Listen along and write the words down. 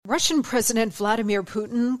Russian President Vladimir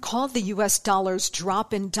Putin called the U.S. dollar's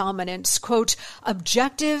drop in dominance, quote,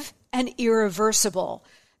 objective and irreversible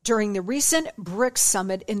during the recent BRICS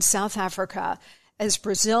summit in South Africa, as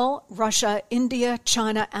Brazil, Russia, India,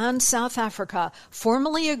 China, and South Africa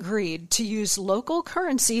formally agreed to use local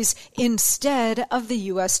currencies instead of the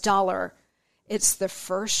U.S. dollar. It's the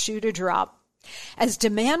first shoe to drop. As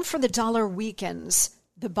demand for the dollar weakens,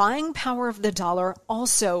 the buying power of the dollar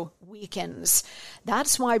also weakens.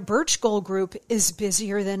 That's why Birch Gold Group is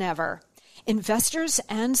busier than ever. Investors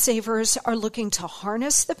and savers are looking to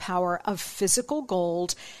harness the power of physical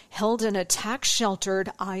gold held in a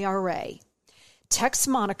tax-sheltered IRA. Text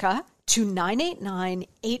Monica to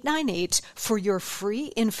 989-898 for your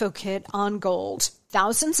free info kit on gold.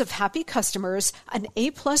 Thousands of happy customers, an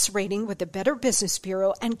A-plus rating with the Better Business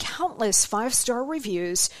Bureau, and countless 5-star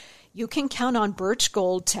reviews. You can count on Birch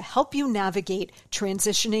Gold to help you navigate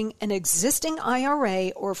transitioning an existing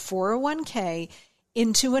IRA or 401k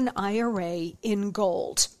into an IRA in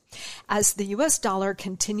gold. As the U.S. dollar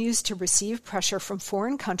continues to receive pressure from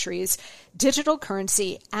foreign countries, digital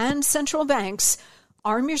currency, and central banks,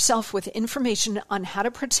 arm yourself with information on how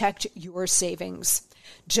to protect your savings.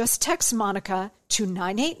 Just text Monica to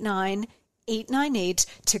 989-898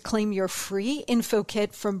 to claim your free info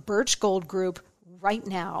kit from Birch Gold Group right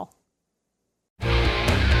now.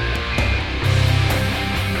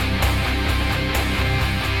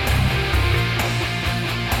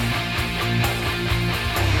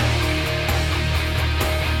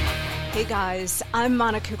 Hey guys, I'm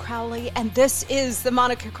Monica Crowley, and this is the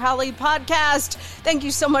Monica Crowley Podcast. Thank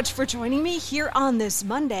you so much for joining me here on this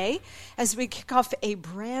Monday as we kick off a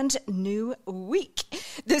brand new week.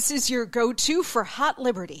 This is your go-to for Hot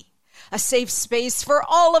Liberty, a safe space for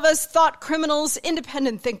all of us thought criminals,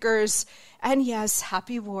 independent thinkers, and yes,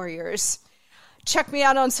 happy warriors. Check me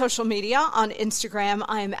out on social media. On Instagram,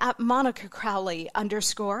 I am at Monica Crowley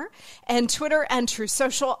 _ and Twitter and True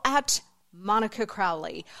Social at Monica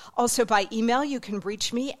Crowley. Also by email, you can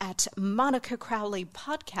reach me at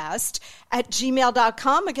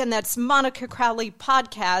monicacrowleypodcast@gmail.com. Again, that's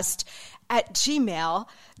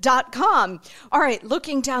monicacrowleypodcast@gmail.com. All right,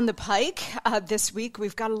 looking down the pike this week,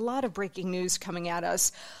 we've got a lot of breaking news coming at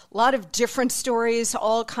us. A lot of different stories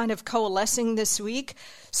all kind of coalescing this week.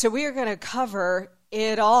 So we are going to cover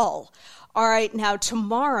it all. All right, now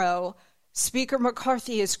tomorrow, Speaker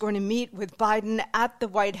McCarthy is going to meet with Biden at the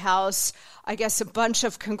White House. I guess a bunch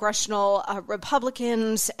of congressional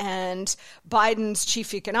Republicans and Biden's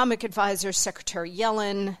chief economic advisor, Secretary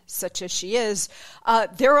Yellen, such as she is,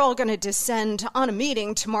 they're all going to descend on a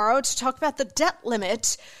meeting tomorrow to talk about the debt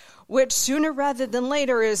limit, which sooner rather than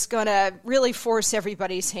later is going to really force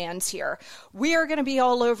everybody's hands here. We are going to be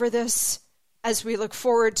all over this as we look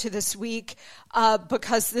forward to this week,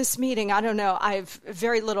 because this meeting, I don't know, I have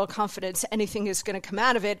very little confidence anything is going to come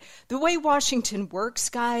out of it. The way Washington works,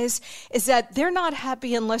 guys, is that they're not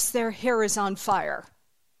happy unless their hair is on fire.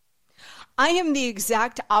 I am the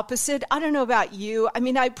exact opposite. I don't know about you. I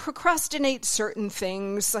mean, I procrastinate certain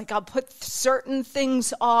things. Like I'll put certain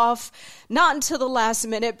things off, not until the last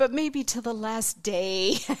minute, but maybe to the last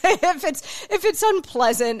day. if it's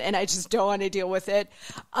unpleasant and I just don't want to deal with it,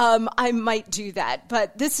 I might do that.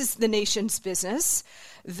 But this is the nation's business.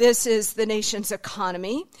 This is the nation's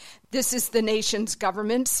economy. This is the nation's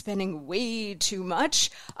government spending way too much,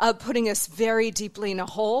 putting us very deeply in a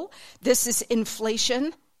hole. This is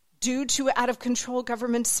inflation due to out-of-control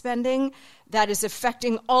government spending that is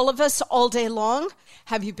affecting all of us all day long.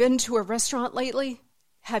 Have you been to a restaurant lately?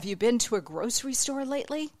 Have you been to a grocery store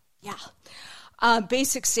lately? Yeah.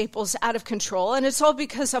 Basic staples out of control, and it's all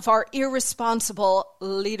because of our irresponsible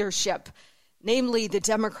leadership, namely the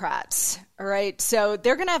Democrats. All right, so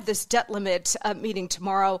they're going to have this debt limit meeting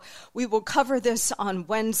tomorrow. We will cover this on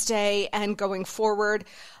Wednesday and going forward.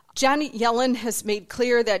 Janet Yellen has made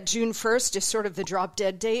clear that June 1st is sort of the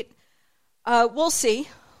drop-dead date. We'll see.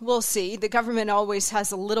 We'll see. The government always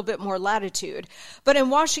has a little bit more latitude. But in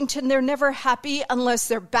Washington, they're never happy unless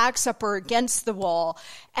their backs up or against the wall,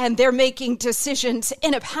 and they're making decisions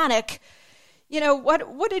in a panic. You know,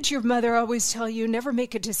 what did your mother always tell you? Never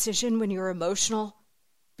make a decision when you're emotional,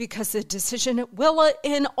 because the decision will,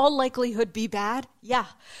 in all likelihood, be bad. Yeah.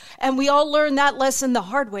 And we all learn that lesson the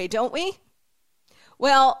hard way, don't we?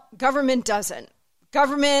 Well, government doesn't.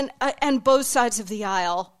 Government and both sides of the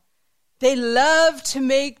aisle, they love to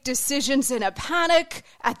make decisions in a panic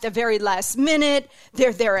at the very last minute.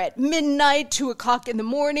 They're there at midnight, 2 o'clock in the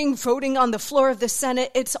morning, voting on the floor of the Senate.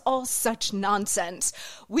 It's all such nonsense.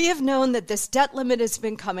 We have known that this debt limit has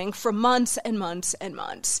been coming for months and months and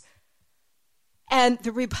months. And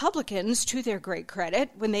the Republicans, to their great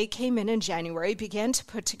credit, when they came in January, began to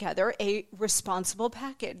put together a responsible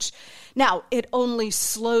package. Now, it only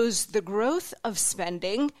slows the growth of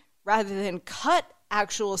spending rather than cut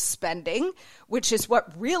actual spending, which is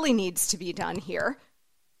what really needs to be done here.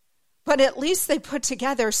 But at least they put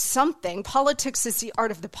together something. Politics is the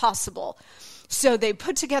art of the possible. So they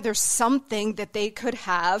put together something that they could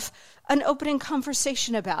have an opening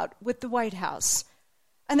conversation about with the White House.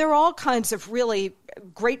 And there are all kinds of really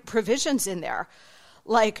great provisions in there,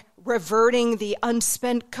 like reverting the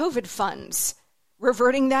unspent COVID funds,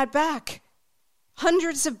 reverting that back.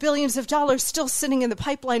 Hundreds of billions of dollars still sitting in the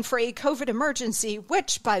pipeline for a COVID emergency,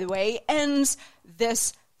 which, by the way, ends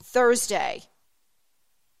this Thursday,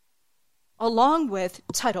 along with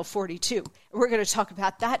Title 42. We're going to talk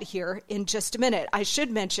about that here in just a minute. I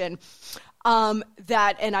should mention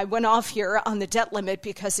that, and I went off here on the debt limit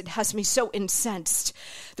because it has me so incensed.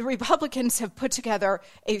 The Republicans have put together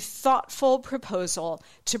a thoughtful proposal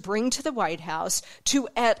to bring to the White House to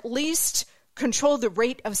at least control the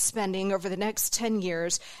rate of spending over the next 10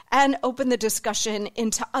 years and open the discussion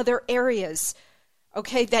into other areas,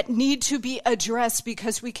 okay, that need to be addressed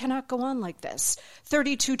because we cannot go on like this.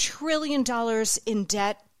 $32 trillion in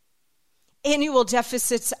debt, annual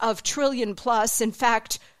deficits of trillion plus. In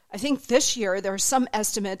fact, I think this year there are some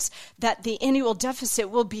estimates that the annual deficit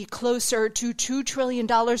will be closer to $2 trillion.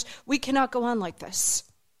 We cannot go on like this.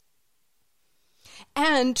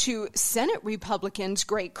 And to Senate Republicans'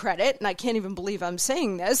 great credit, and I can't even believe I'm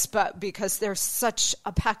saying this, but because they're such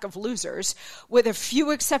a pack of losers, with a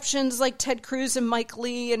few exceptions like Ted Cruz and Mike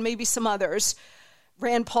Lee and maybe some others,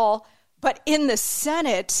 Rand Paul, but in the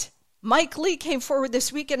Senate, Mike Lee came forward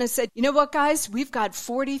this weekend and said, you know what, guys, we've got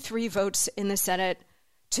 43 votes in the Senate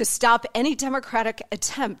to stop any Democratic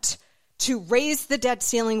attempt to raise the debt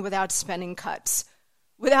ceiling without spending cuts,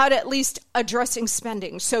 without at least addressing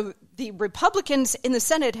spending. So the Republicans in the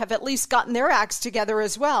Senate have at least gotten their acts together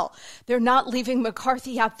as well. They're not leaving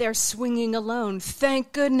McCarthy out there swinging alone.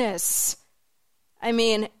 Thank goodness. I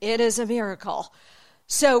mean, it is a miracle.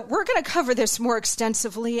 So we're going to cover this more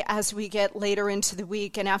extensively as we get later into the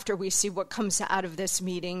week and after we see what comes out of this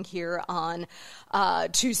meeting here on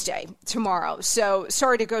Tuesday, tomorrow. So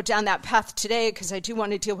sorry to go down that path today because I do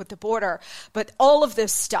want to deal with the border. But all of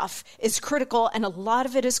this stuff is critical and a lot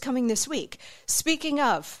of it is coming this week. Speaking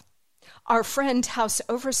of, our friend House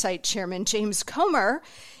Oversight Chairman James Comer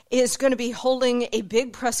is going to be holding a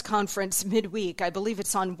big press conference midweek, I believe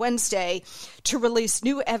it's on Wednesday, to release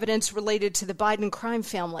new evidence related to the Biden crime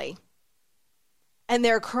family and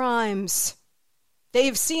their crimes.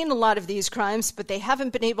 They've seen a lot of these crimes, but they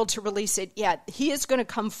haven't been able to release it yet. He is going to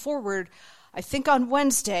come forward, I think on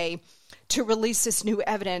Wednesday, to release this new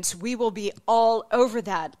evidence. We will be all over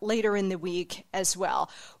that later in the week as well.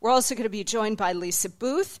 We're also going to be joined by Lisa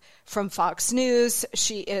Booth from Fox News.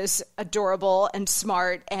 She is adorable and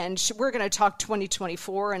smart, and we're going to talk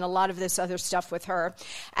 2024 and a lot of this other stuff with her.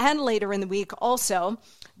 And later in the week, also,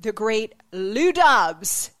 the great Lou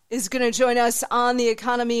Dobbs is going to join us on the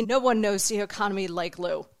economy. No one knows the economy like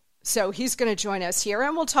Lou. So he's going to join us here,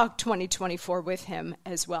 and we'll talk 2024 with him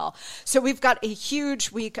as well. So we've got a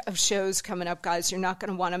huge week of shows coming up, guys. You're not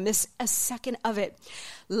going to want to miss a second of it.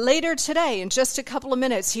 Later today, in just a couple of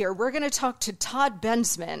minutes here, we're going to talk to Todd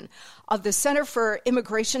Bensman of the Center for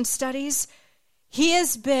Immigration Studies.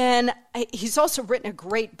 He's also written a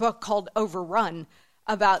great book called Overrun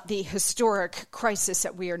about the historic crisis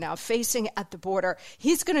that we are now facing at the border.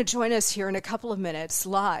 He's going to join us here in a couple of minutes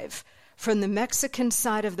live from the Mexican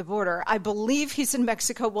side of the border. I believe he's in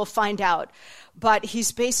Mexico. We'll find out. But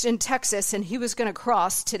he's based in Texas, and he was going to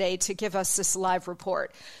cross today to give us this live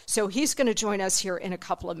report. So he's going to join us here in a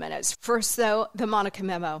couple of minutes. First, though, the Monica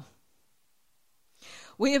Memo.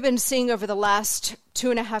 We have been seeing over the last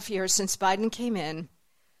 2.5 years since Biden came in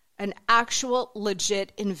an actual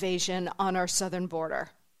legit invasion on our southern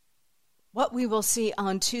border. What we will see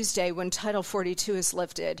on Tuesday when Title 42 is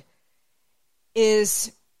lifted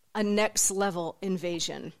is a next-level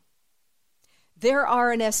invasion. There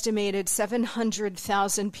are an estimated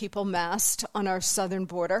 700,000 people massed on our southern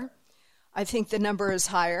border. I think the number is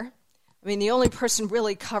higher. I mean, the only person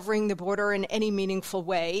really covering the border in any meaningful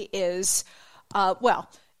way is,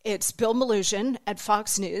 it's Bill Melugin at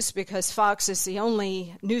Fox News, because Fox is the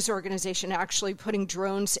only news organization actually putting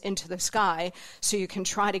drones into the sky so you can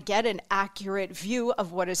try to get an accurate view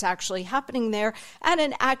of what is actually happening there and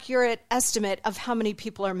an accurate estimate of how many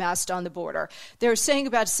people are massed on the border. They're saying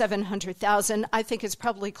about 700,000. I think it's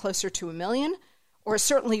probably closer to 1 million, or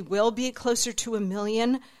certainly will be closer to 1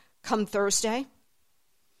 million come Thursday.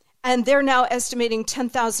 And they're now estimating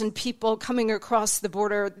 10,000 people coming across the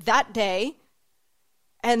border that day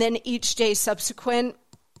And then each day subsequent,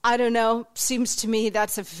 I don't know, seems to me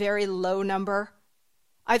that's a very low number.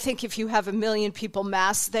 I think if you have 1 million people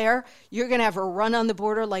massed there, you're going to have a run on the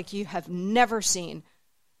border like you have never seen.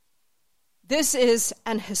 This is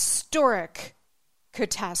an historic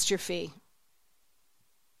catastrophe.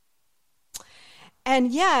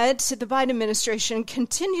 And yet, the Biden administration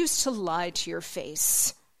continues to lie to your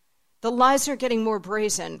face. The lies are getting more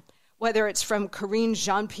brazen, whether it's from Karine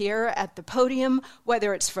Jean-Pierre at the podium,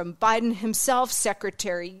 whether it's from Biden himself,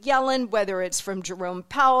 Secretary Yellen, whether it's from Jerome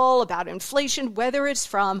Powell about inflation, whether it's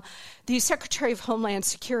from the Secretary of Homeland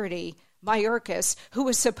Security, Mayorkas, who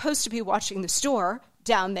was supposed to be watching the store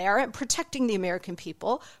down there and protecting the American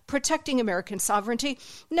people, protecting American sovereignty.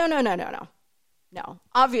 No. No,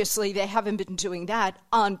 obviously they haven't been doing that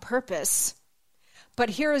on purpose. But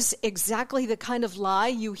here's exactly the kind of lie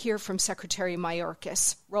you hear from Secretary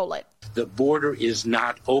Mayorkas. Roll it. The border is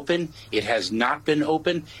not open. It has not been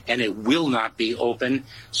open, and it will not be open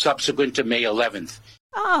subsequent to May 11th.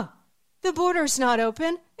 The border's not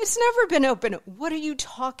open. It's never been open. What are you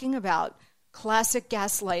talking about? Classic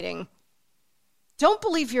gaslighting. Don't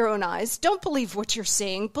believe your own eyes. Don't believe what you're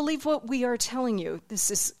seeing. Believe what we are telling you.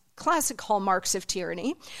 This is classic hallmarks of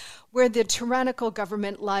tyranny, where the tyrannical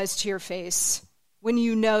government lies to your face when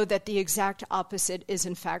you know that the exact opposite is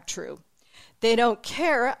in fact true. They don't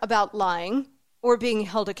care about lying or being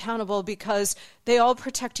held accountable because they all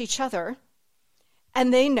protect each other,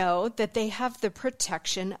 and they know that they have the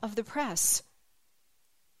protection of the press.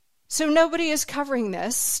 So nobody is covering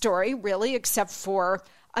this story, really, except for,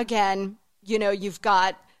 again, you've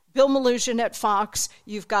got Bill Melugin at Fox,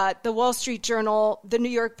 you've got the Wall Street Journal, the New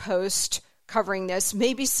York Post covering this,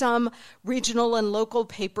 maybe some regional and local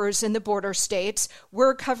papers in the border states.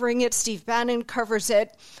 We're covering it, Steve Bannon covers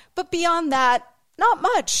it, but beyond that, not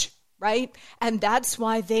much, right? And that's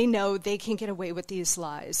why they know they can get away with these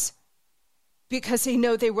lies, because they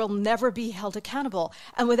know they will never be held accountable.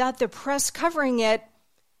 And without the press covering it,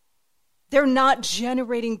 they're not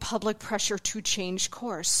generating public pressure to change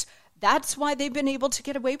course. That's why they've been able to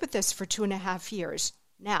get away with this for 2.5 years.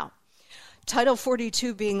 Now, Title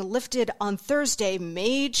 42 being lifted on Thursday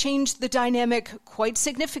may change the dynamic quite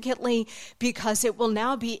significantly, because it will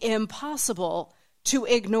now be impossible to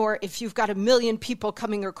ignore if you've got 1 million people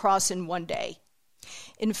coming across in one day.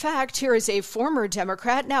 In fact, here is a former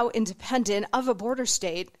Democrat, now independent of a border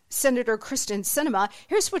state, Senator Kyrsten Sinema.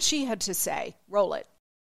 Here's what she had to say. Roll it.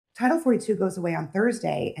 Title 42 goes away on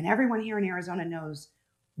Thursday, and everyone here in Arizona knows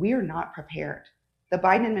we are not prepared. The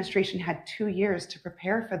Biden administration had 2 years to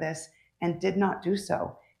prepare for this and did not do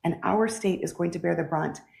so. And our state is going to bear the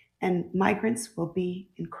brunt, and migrants will be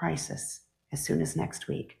in crisis as soon as next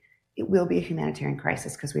week. It will be a humanitarian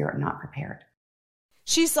crisis because we are not prepared.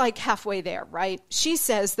 She's like halfway there, right? She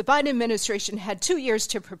says the Biden administration had 2 years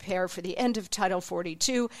to prepare for the end of Title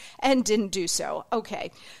 42 and didn't do so.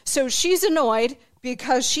 Okay, so she's annoyed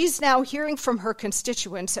because she's now hearing from her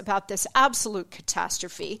constituents about this absolute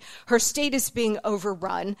catastrophe. Her state is being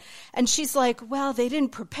overrun. And she's like, well, they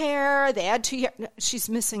didn't prepare. They had 2 years. She's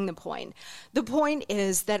missing the point. The point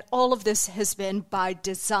is that all of this has been by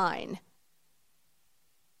design.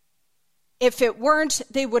 If it weren't,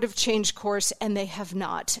 they would have changed course, and they have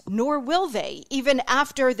not, nor will they, even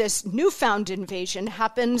after this newfound invasion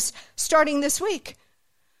happens starting this week.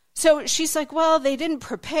 So she's like, well, they didn't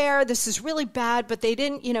prepare. This is really bad, but they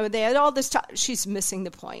didn't, they had all this time. She's missing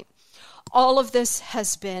the point. All of this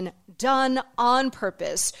has been done on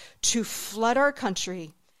purpose to flood our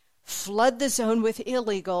country, flood the zone with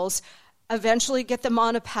illegals, eventually get them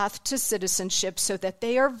on a path to citizenship so that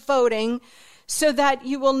they are voting, so that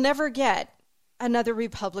you will never get another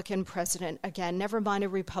Republican president again. Never mind a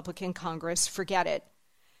Republican Congress. Forget it.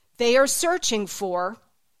 They are searching for,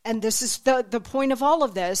 and this is the point of all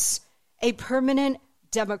of this, a permanent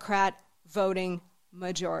Democrat voting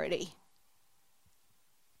majority.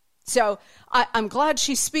 So I'm glad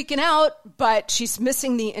she's speaking out, but she's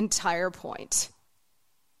missing the entire point.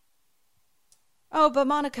 Oh, but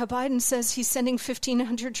Monica, Biden says he's sending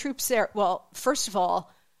 1,500 troops there. Well, first of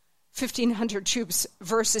all, 1,500 troops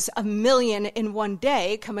versus 1 million in one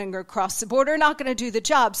day coming across the border, not going to do the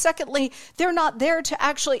job. Secondly, they're not there to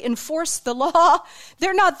actually enforce the law.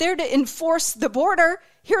 They're not there to enforce the border.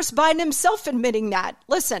 Here's Biden himself admitting that.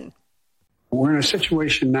 Listen. We're in a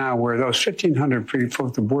situation now where those 1,500 people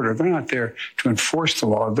at the border, they're not there to enforce the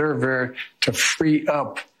law. They're there to free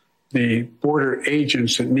up the border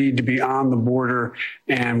agents that need to be on the border.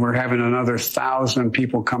 And we're having another 1,000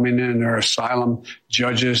 people coming in, their asylum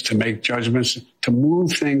judges, to make judgments, to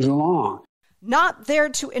move things along. Not there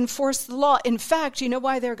to enforce the law. In fact, you know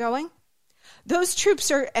why they're going? Those troops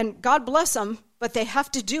are, and God bless them, but they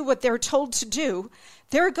have to do what they're told to do.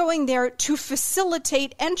 They're going there to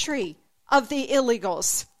facilitate entry of the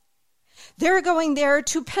illegals. They're going there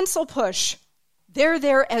to pencil push. They're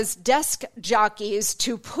there as desk jockeys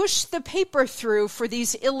to push the paper through for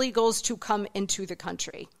these illegals to come into the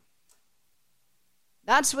country.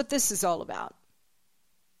 That's what this is all about.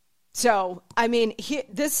 So,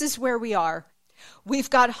 this is where we are. We've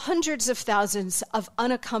got hundreds of thousands of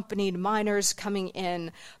unaccompanied minors coming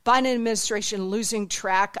in. Biden administration losing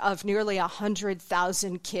track of nearly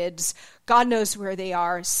 100,000 kids. God knows where they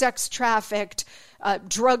are. Sex trafficked,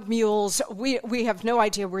 drug mules. We have no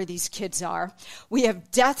idea where these kids are. We have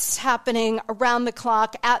deaths happening around the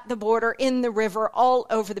clock, at the border, in the river, all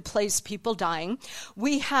over the place, people dying.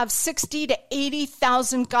 We have 60 to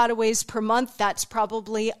 80,000 gotaways per month. That's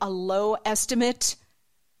probably a low estimate.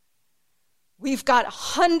 We've got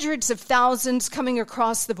hundreds of thousands coming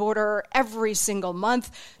across the border every single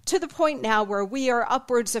month, to the point now where we are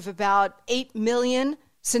upwards of about 8 million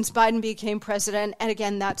since Biden became president. And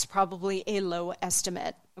again, that's probably a low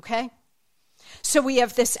estimate, okay? So we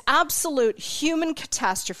have this absolute human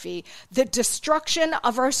catastrophe, the destruction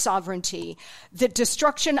of our sovereignty, the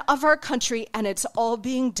destruction of our country, and it's all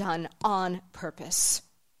being done on purpose.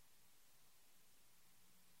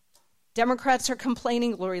 Democrats are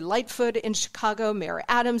complaining, Lori Lightfoot in Chicago, Mayor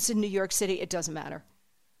Adams in New York City. It doesn't matter.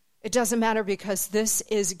 It doesn't matter because this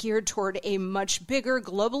is geared toward a much bigger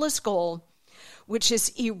globalist goal, which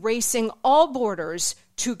is erasing all borders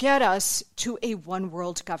to get us to a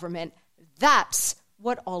one-world government. That's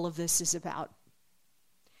what all of this is about.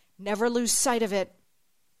 Never lose sight of it.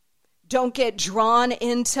 Don't get drawn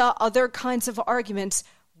into other kinds of arguments.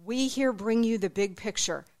 We here bring you the big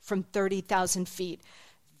picture from 30,000 feet.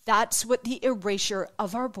 That's what the erasure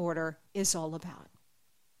of our border is all about.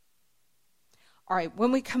 All right,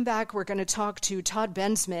 when we come back, we're going to talk to Todd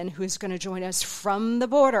Bensman, who is going to join us from the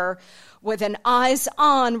border with an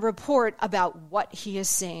eyes-on report about what he is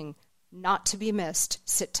seeing. Not to be missed.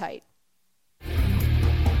 Sit tight.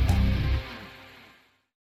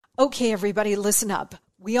 Okay, everybody, listen up.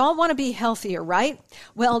 We all want to be healthier, right?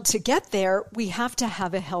 Well, to get there, we have to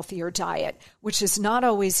have a healthier diet, which is not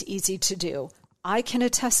always easy to do. I can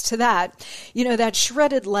attest to that. You know, that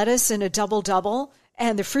shredded lettuce in a double-double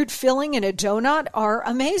and the fruit filling in a donut are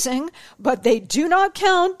amazing, but they do not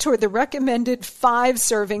count toward the recommended 5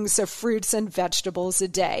 servings of fruits and vegetables a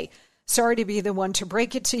day. Sorry to be the one to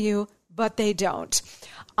break it to you, but they don't.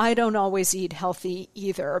 I don't always eat healthy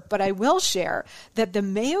either, but I will share that the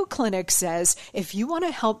Mayo Clinic says if you want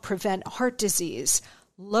to help prevent heart disease,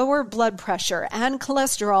 lower blood pressure, and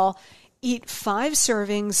cholesterol, eat 5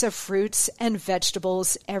 servings of fruits and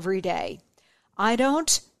vegetables every day. I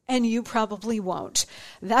don't, and you probably won't.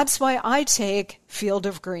 That's why I take Field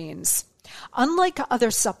of Greens. Unlike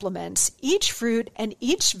other supplements, each fruit and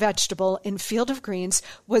each vegetable in Field of Greens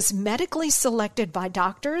was medically selected by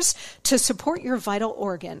doctors to support your vital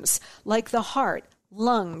organs, like the heart,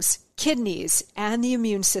 lungs, kidneys, and the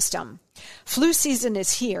immune system. Flu season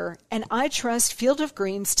is here, and I trust Field of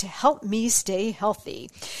Greens to help me stay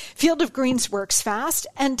healthy. Field of Greens works fast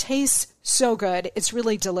and tastes so good. It's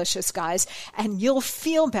really delicious, guys, and you'll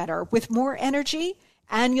feel better with more energy,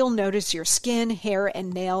 and you'll notice your skin, hair,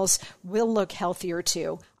 and nails will look healthier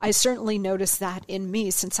too. I certainly noticed that in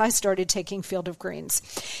me since I started taking Field of Greens.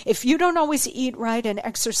 If you don't always eat right and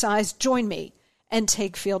exercise, join me and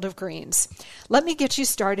take Field of Greens. Let me get you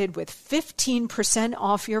started with 15%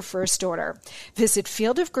 off your first order. Visit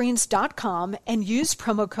fieldofgreens.com and use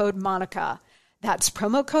promo code Monica. That's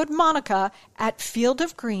promo code Monica at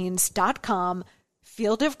fieldofgreens.com,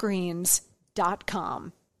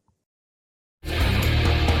 fieldofgreens.com.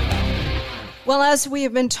 Well, as we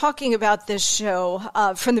have been talking about this show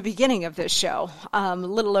from the beginning of this show, a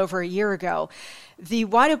little over a year ago, the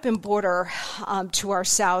wide open border to our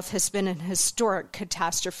south has been an historic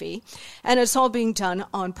catastrophe, and it's all being done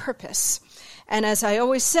on purpose. And as I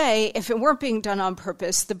always say, if it weren't being done on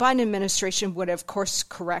purpose, the Biden administration would have course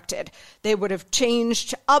corrected. They would have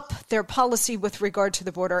changed up their policy with regard to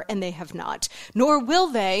the border, and they have not. Nor will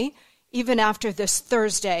they, even after this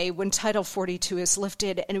Thursday when Title 42 is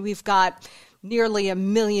lifted and we've got nearly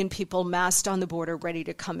 1 million people massed on the border ready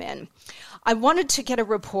to come in. I wanted to get a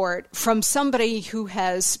report from somebody who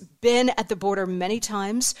has been at the border many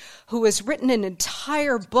times, who has written an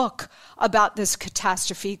entire book about this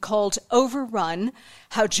catastrophe called Overrun,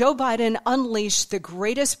 How Joe Biden Unleashed the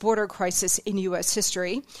Greatest Border Crisis in U.S.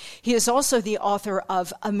 History. He is also the author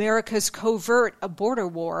of America's Covert Border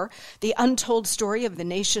War, The Untold Story of the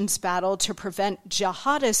Nation's Battle to Prevent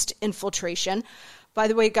Jihadist Infiltration. By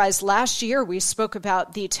the way, guys, last year we spoke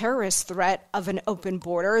about the terrorist threat of an open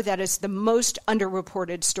border. That is the most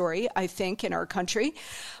underreported story, I think, in our country.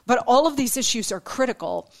 But all of these issues are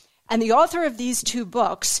critical. And the author of these 2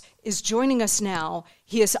 books is joining us now.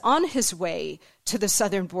 He is on his way to the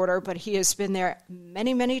southern border, but he has been there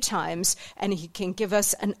many, many times, and he can give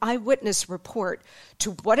us an eyewitness report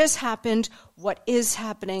to what has happened, what is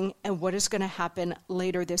happening, and what is going to happen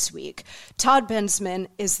later this week. Todd Bensman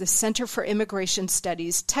is the Center for Immigration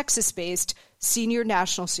Studies, Texas-based Senior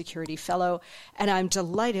National Security Fellow, and I'm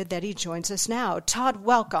delighted that he joins us now. Todd,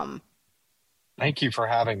 welcome. Thank you for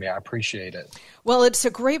having me. I appreciate it. Well, it's a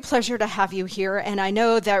great pleasure to have you here. And I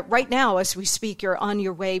know that right now, as we speak, you're on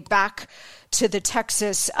your way back to the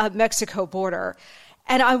Texas-Mexico border.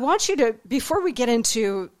 And I want you to, before we get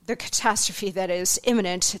into the catastrophe that is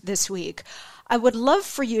imminent this week, I would love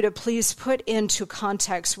for you to please put into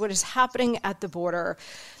context what is happening at the border,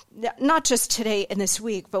 not just today and this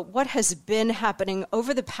week, but what has been happening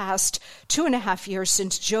over the past 2.5 years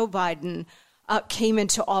since Joe Biden came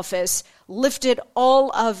into office, lifted all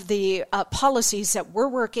of the policies that were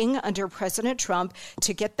working under President Trump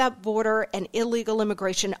to get that border and illegal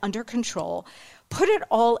immigration under control, put it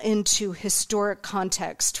all into historic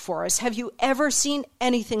context for us. Have you ever seen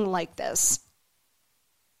anything like this?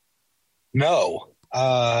 No.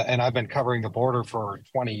 And I've been covering the border for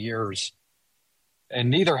 20 years. And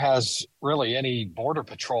neither has really any Border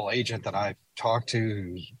Patrol agent that I've talked to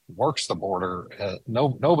who works the border.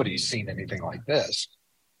 Nobody's seen anything like this.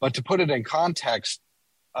 But to put it in context,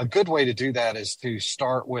 a good way to do that is to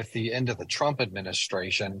start with the end of the Trump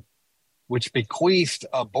administration, which bequeathed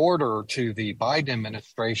a border to the Biden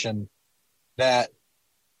administration that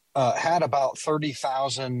had about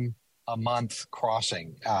 30,000 a month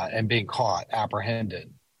crossing and being caught,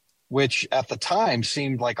 apprehended, which at the time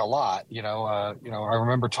seemed like a lot. I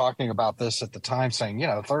remember talking about this at the time saying,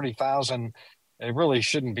 30,000, it really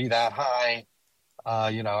shouldn't be that high.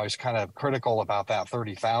 I was kind of critical about that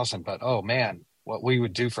 30,000, but oh man, what we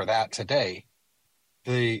would do for that today.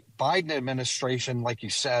 The Biden administration, like you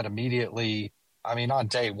said, immediately, on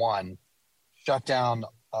day one, shut down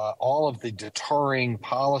all of the deterring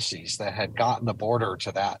policies that had gotten the border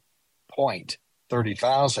to that point,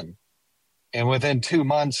 30,000. And within 2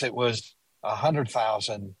 months, it was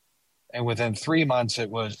 100,000. And within 3 months, it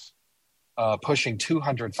was pushing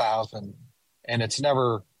 200,000. And it's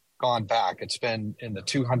never gone back. It's been in the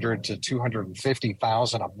 200 to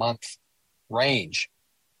 250,000 a month range.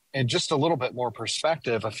 And just a little bit more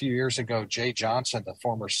perspective, a few years ago, Jay Johnson, the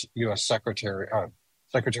former U.S. Secretary of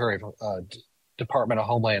Department of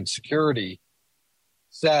Homeland Security,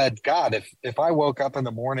 said, God, if I woke up in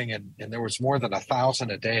the morning and there was more than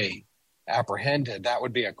 1,000 a day apprehended, that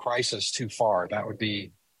would be a crisis too far. That would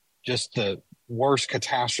be just the worst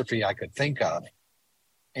catastrophe I could think of.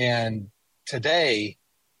 And today,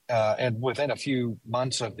 and within a few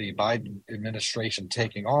months of the Biden administration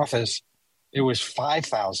taking office, it was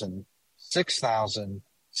 5,000, 6,000,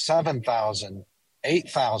 7,000,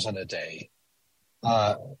 8,000 a day,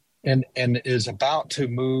 and is about to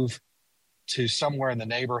move to somewhere in the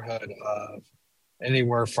neighborhood of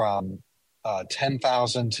anywhere from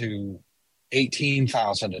 10,000 to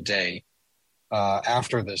 18,000 a day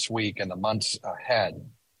after this week and the months ahead,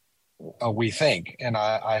 we think. And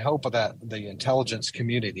I hope that the intelligence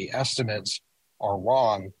community estimates are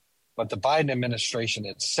wrong, but the Biden administration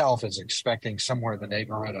itself is expecting somewhere in the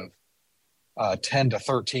neighborhood of 10 to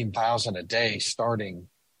 13,000 a day starting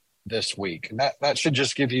this week. And that should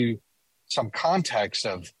just give you some context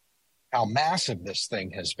of how massive this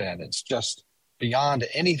thing has been. It's just beyond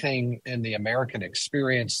anything in the American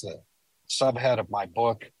experience. The subhead of my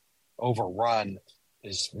book, Overrun,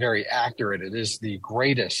 is very accurate. It is the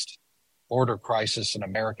greatest border crisis in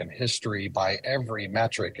American history by every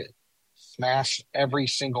metric. It smashed every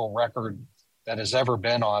single record that has ever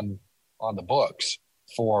been on the books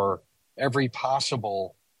for every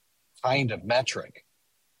possible kind of metric.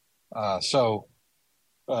 To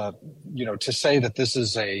say that this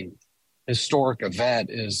is a historic event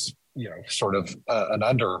is, sort of an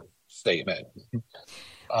understatement.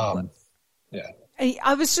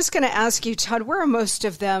 I was just going to ask you, Todd, where are most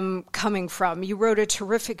of them coming from? You wrote a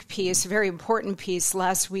terrific piece, a very important piece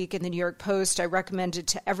last week in the New York Post. I recommend it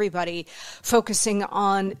to everybody, focusing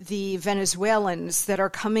on the Venezuelans that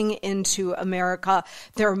are coming into America.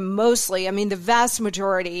 They're mostly, the vast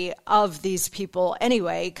majority of these people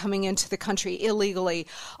anyway, coming into the country illegally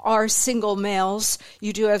are single males.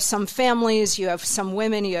 You do have some families, you have some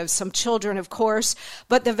women, you have some children, of course,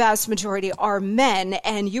 but the vast majority are men.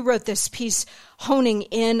 And you wrote this piece honing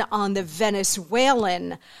in on the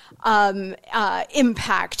Venezuelan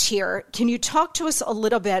impact here. Can you talk to us a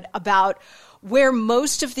little bit about where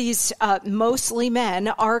most of these mostly men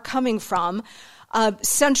are coming from?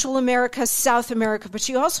 Central America, South America, but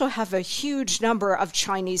you also have a huge number of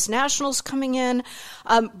Chinese nationals coming in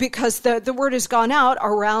because the word has gone out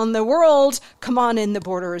around the world, come on in, the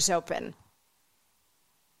border is open.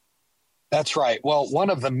 That's right. Well, one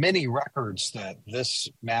of the many records that this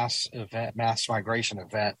mass migration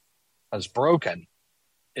event has broken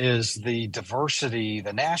is the diversity,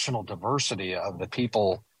 the national diversity of the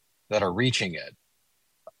people that are reaching it.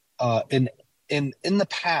 In the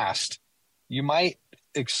past, you might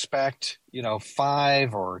expect,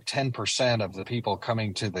 5 or 10% of the people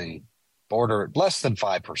coming to the border, less than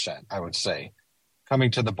 5%, I would say, coming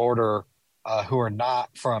to the border who are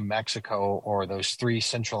not from Mexico or those 3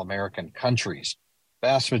 Central American countries.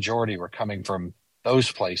 Vast majority were coming from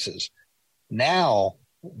those places. Now,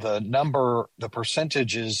 the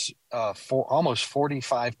percentage is for almost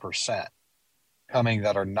 45% coming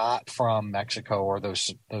that are not from Mexico or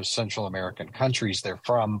those Central American countries. They're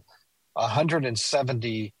from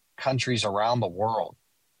 170 countries around the world.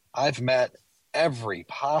 I've met every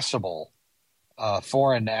possible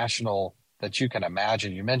foreign national that you can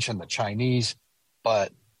imagine. You mentioned the Chinese,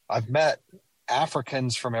 but I've met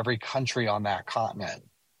Africans from every country on that continent: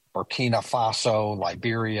 Burkina Faso,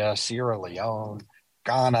 Liberia, Sierra Leone,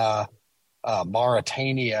 Ghana,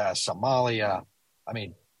 Mauritania, Somalia. I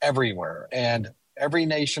mean, everywhere. And every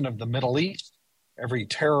nation of the Middle East, every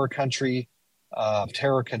terror country,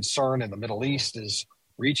 terror concern in the Middle East is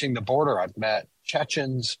reaching the border. I've met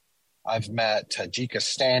Chechens, I've met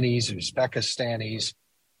Tajikistanis, Uzbekistanis,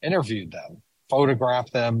 interviewed them,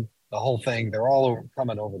 photographed them, the whole thing. They're all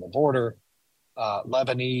coming over the border.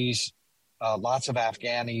 Lebanese, lots of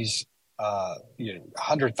Afghanis,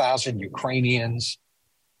 100,000 Ukrainians.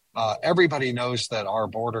 Everybody knows that our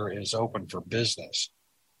border is open for business.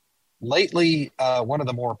 Lately, one of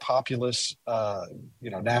the more populous,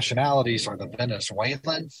 nationalities are the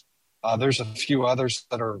Venezuelans. There's a few others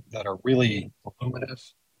that are really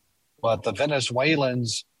voluminous, but the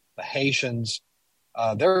Venezuelans, the Haitians,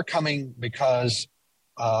 they're coming because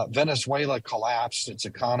Venezuela collapsed, its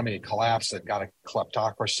economy collapsed. It got a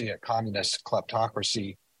kleptocracy, a communist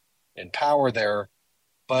kleptocracy in power there.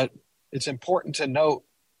 But it's important to note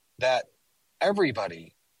that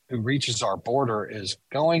everybody who reaches our border is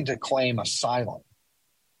going to claim asylum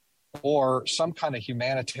or some kind of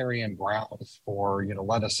humanitarian grounds for,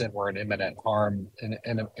 let us in. We're in imminent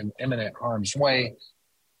harm's way.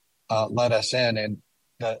 Let us in. And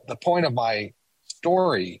the point of my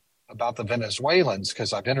story about the Venezuelans,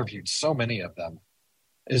 because I've interviewed so many of them,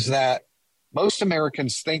 is that most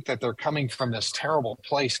Americans think that they're coming from this terrible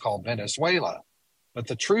place called Venezuela. But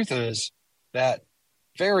the truth is that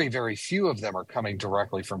very, very few of them are coming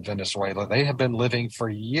directly from Venezuela. They have been living for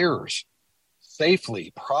years,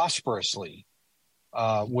 safely, prosperously,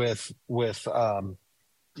 with a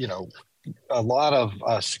lot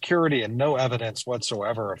of security and no evidence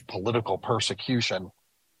whatsoever of political persecution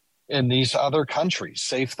in these other countries,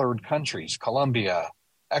 safe third countries: Colombia,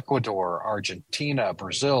 Ecuador, Argentina,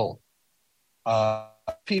 Brazil.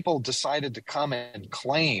 People decided to come and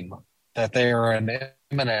claim that they are in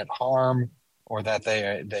imminent harm or that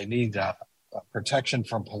they need protection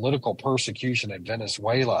from political persecution in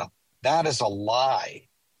Venezuela. That is a lie.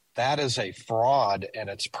 That is a fraud, and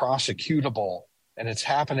it's prosecutable, and it's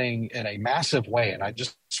happening in a massive way. And I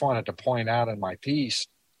just wanted to point out in my piece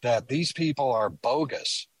that these people are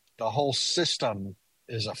bogus. The whole system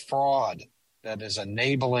is a fraud that is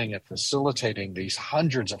enabling and facilitating these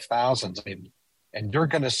hundreds of thousands. And you're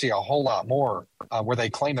going to see a whole lot more where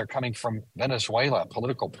they claim they're coming from Venezuela,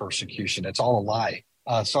 political persecution. It's all a lie.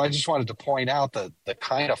 So I just wanted to point out the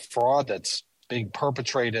kind of fraud that's being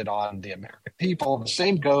perpetrated on the American people. The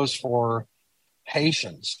same goes for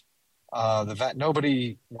Haitians.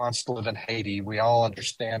 Nobody wants to live in Haiti. We all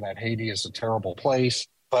understand that Haiti is a terrible place,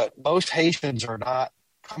 but most Haitians are not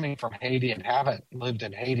coming from Haiti and haven't lived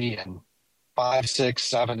in Haiti in 5, 6,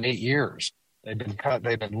 7, 8 years. They've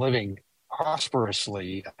been living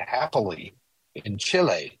prosperously, happily in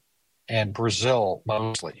Chile and Brazil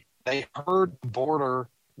mostly. They heard the border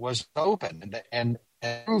was open and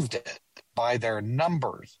proved it by their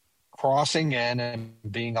numbers crossing in and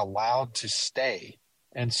being allowed to stay.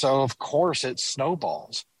 And so, of course, it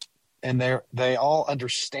snowballs. And they all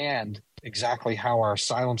understand exactly how our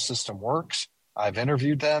asylum system works. I've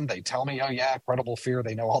interviewed them. They tell me, oh, yeah, credible fear.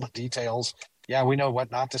 They know all the details. Yeah, we know what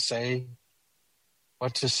not to say,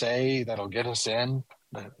 what to say that'll get us in,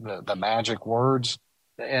 the magic words.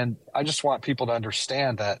 And I just want people to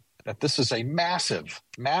understand that that this is a massive,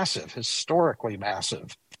 historically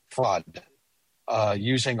massive fraud,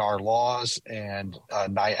 using our laws and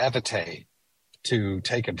naivete to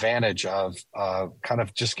take advantage of kind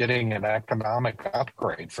of just getting an economic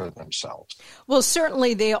upgrade for themselves. Well,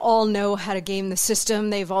 certainly they all know how to game the system.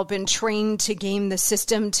 They've all been trained to game the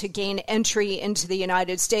system to gain entry into the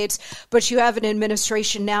United States. But you have an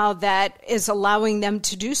administration now that is allowing them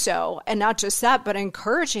to do so. And not just that, but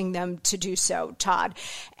encouraging them to do so, Todd.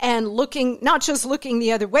 And not just looking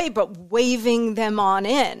the other way, but waving them on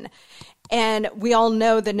in. And we all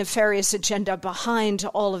know the nefarious agenda behind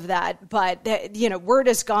all of that. But, word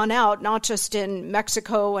has gone out, not just in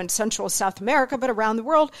Mexico and Central South America, but around the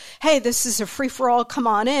world. Hey, this is a free-for-all. Come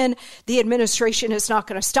on in. The administration is not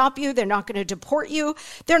going to stop you. They're not going to deport you.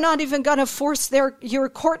 They're not even going to force your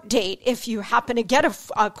court date if you happen to get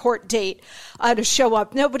a court date to show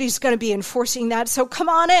up. Nobody's going to be enforcing that. So come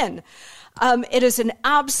on in. It is an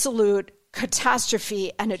absolute catastrophe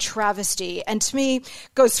and a travesty, and to me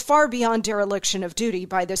goes far beyond dereliction of duty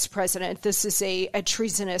by this president. This is a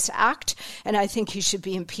treasonous act, and I think he should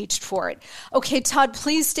be impeached for it. Okay, Todd,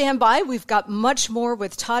 please stand by. We've got much more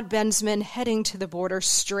with Todd Bensman heading to the border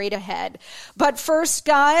straight ahead. But first,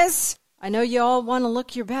 guys, I know you all want to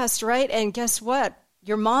look your best, right? And guess what?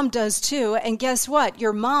 Your mom does too. And guess what?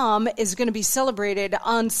 Your mom is going to be celebrated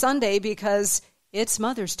on Sunday because it's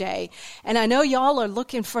Mother's Day. And I know y'all are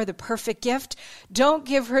looking for the perfect gift. Don't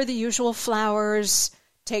give her the usual flowers.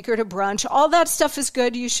 Take her to brunch. All that stuff is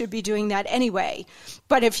good. You should be doing that anyway.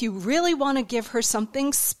 But if you really want to give her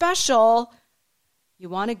something special, you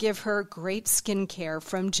want to give her great skincare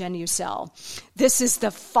from Genucel. This is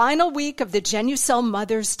the final week of the Genucel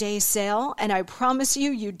Mother's Day sale, and I promise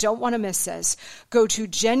you don't want to miss this. Go to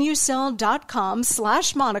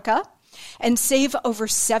Genucel.com/Monica and save over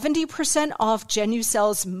 70% off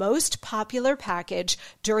Genucel's most popular package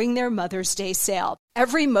during their Mother's Day sale.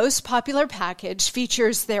 Every most popular package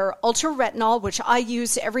features their Ultra Retinol, which I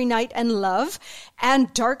use every night and love,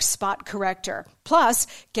 and Dark Spot Corrector. Plus,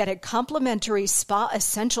 get a complimentary Spa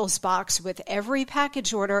Essentials box with every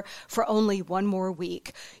package order for only one more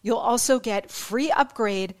week. You'll also get free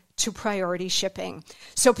upgrade to priority shipping.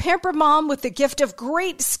 So pamper mom with the gift of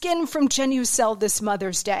great skin from Genucel this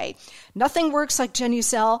Mother's Day. Nothing works like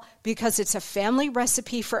Genucel because it's a family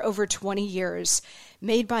recipe for over 20 years.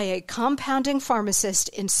 Made by a compounding pharmacist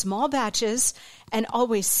in small batches and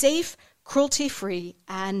always safe, cruelty-free,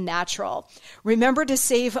 and natural. Remember to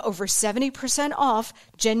save over 70% off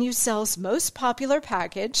Genucel's most popular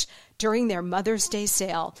package during their Mother's Day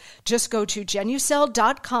sale. Just go to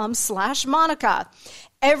Genucel.com/Monica.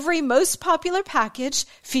 Every most popular package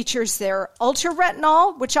features their Ultra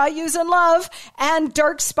Retinol, which I use and love, and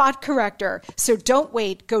Dark Spot Corrector. So don't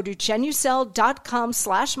wait. Go to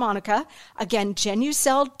Genucel.com/Monica. Again,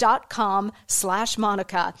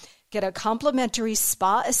 Genucel.com/Monica. Get a complimentary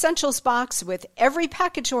Spa Essentials box with every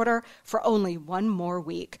package order for only one more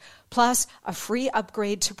week. Plus, a free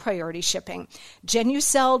upgrade to priority shipping.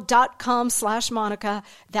 Genucel.com/Monica.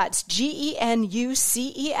 That's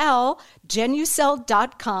GENUCEL.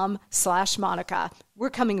 Genucel.com/Monica. We're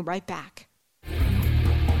coming right back.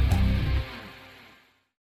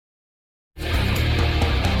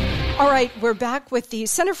 All right, we're back with the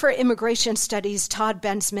Center for Immigration Studies, Todd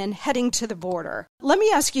Bensman, heading to the border. Let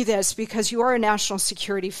me ask you this, because you are a National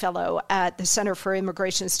Security Fellow at the Center for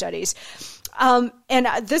Immigration Studies. And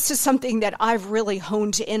this is something that I've really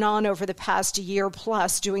honed in on over the past year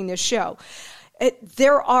plus doing this show.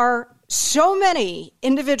 There are so many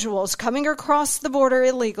individuals coming across the border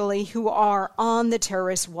illegally who are on the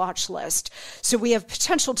terrorist watch list. So we have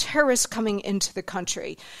potential terrorists coming into the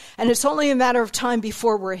country. And it's only a matter of time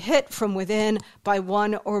before we're hit from within by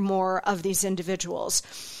one or more of these individuals.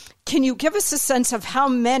 Can you give us a sense of how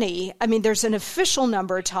many? I mean, there's an official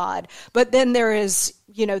number, Todd, but then there is,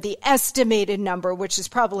 the estimated number, which is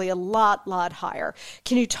probably a lot higher.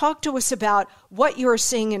 Can you talk to us about what you're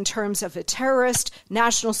seeing in terms of a terrorist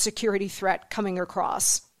national security threat coming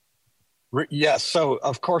across? Yes. So,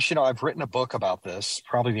 of course, I've written a book about this,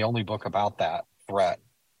 probably the only book about that threat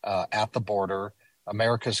at the border,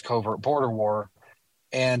 America's Covert Border War.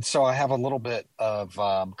 And so I have a little bit of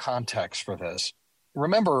context for this.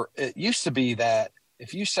 Remember, it used to be that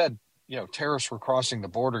if you said, terrorists were crossing the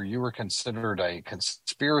border, you were considered a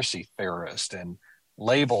conspiracy theorist and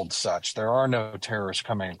labeled such. There are no terrorists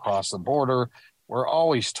coming across the border. We're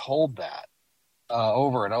always told that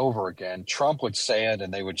over and over again. Trump would say it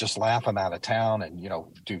and they would just laugh him out of town and,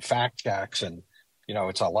 do fact checks and,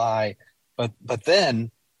 it's a lie. But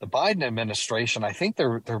then the Biden administration, I think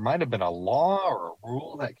there might have been a law or a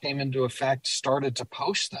rule that came into effect, started to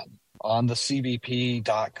post them on the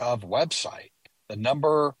cbp.gov website. The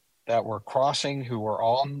number that were crossing who were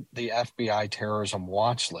on the FBI terrorism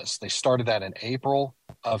watch list. They started that in April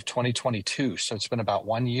of 2022. So it's been about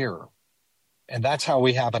 1 year. And that's how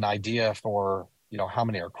we have an idea for, how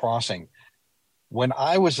many are crossing. When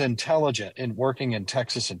I was working in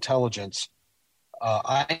Texas intelligence,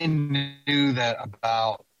 I knew that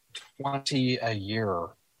about 20 a year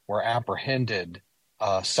were apprehended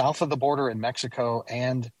south of the border in Mexico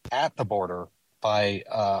and at the border by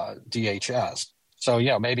DHS.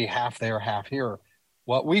 So, maybe half there, half here.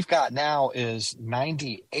 What we've got now is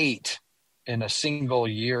 98 in a single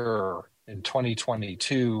year in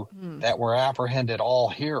 2022 that were apprehended all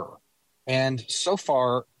here. And so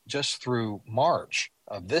far, just through March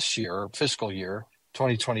of this year, fiscal year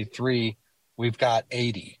 2023, we've got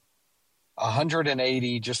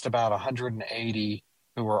 180, just about 180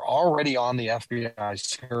 who are already on the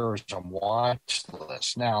FBI's terrorism watch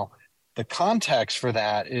list. Now, the context for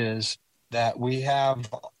that is that we have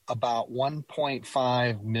about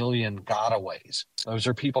 1.5 million gotaways. Those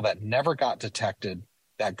are people that never got detected,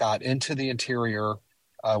 that got into the interior.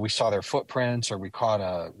 We saw their footprints, or we caught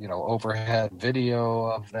a overhead video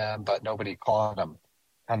of them, but nobody caught them,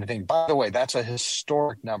 kind of thing. By the way, that's a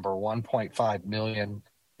historic number, 1.5 million,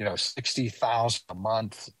 60,000 a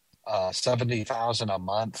month, 70,000 a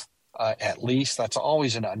month, at least. That's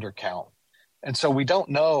always an undercount. And so we don't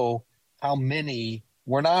know how many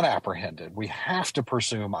were not apprehended. We have to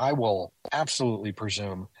presume, I will absolutely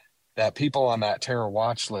presume, that people on that terror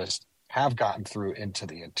watch list have gotten through into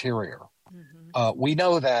the interior. Mm-hmm. We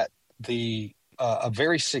know that a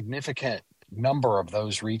very significant number of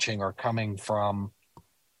those reaching are coming from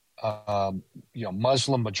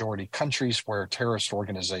Muslim majority countries where terrorist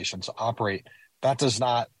organizations operate. That does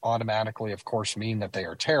not automatically, of course, mean that they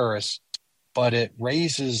are terrorists, but it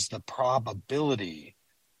raises the probability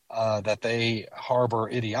that they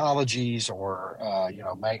harbor ideologies or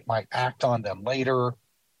might act on them later,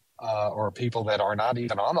 or people that are not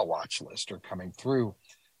even on the watch list are coming through.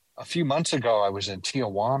 A few months ago, I was in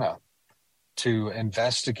Tijuana to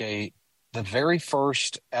investigate the very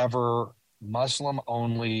first ever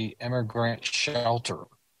Muslim-only immigrant shelter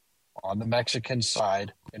on the Mexican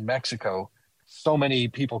side in Mexico. So many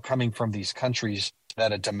people coming from these countries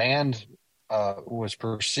that a demand was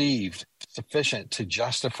perceived sufficient to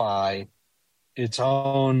justify its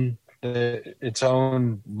own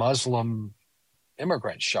Muslim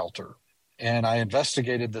immigrant shelter. And I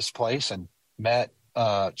investigated this place and met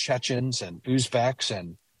Chechens and Uzbeks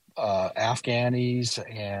and Afghanis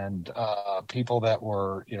and people that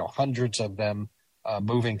were, hundreds of them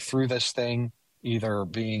moving through this thing, either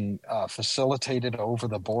being facilitated over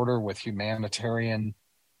the border with humanitarian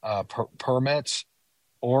permits,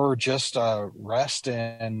 or just rest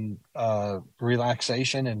and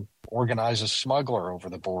relaxation and organize a smuggler over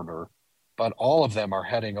the border. But all of them are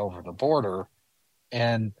heading over the border.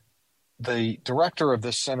 And the director of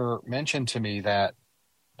this center mentioned to me that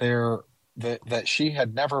that she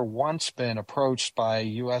had never once been approached by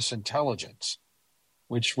U.S. intelligence,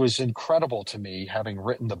 which was incredible to me, having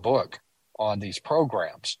written the book on these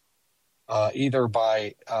programs. Either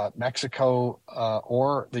by Mexico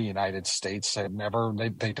or the United States.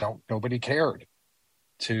 Nobody cared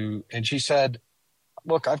to. And she said,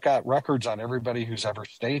 look, I've got records on everybody who's ever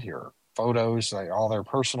stayed here, photos, all their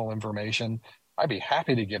personal information. I'd be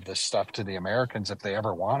happy to give this stuff to the Americans if they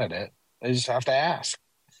ever wanted it. They just have to ask.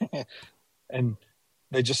 And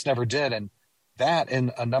they just never did. And that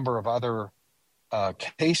and a number of other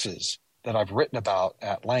cases that I've written about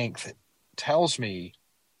at length tells me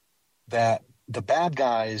that the bad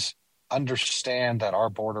guys understand that our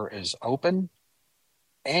border is open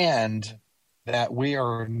and that we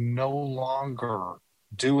are no longer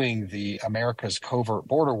doing the America's Covert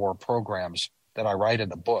Border War programs that I write in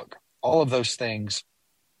the book. All of those things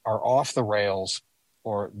are off the rails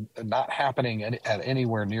or not happening at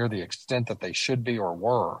anywhere near the extent that they should be or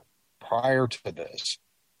were prior to this.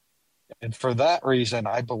 And for that reason,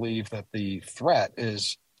 I believe that the threat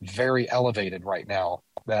is very elevated right now,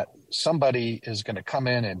 that somebody is going to come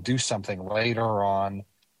in and do something later on,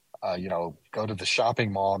 go to the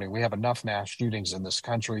shopping mall. I mean, we have enough mass shootings in this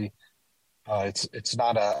country. It's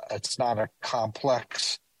not a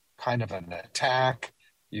complex kind of an attack.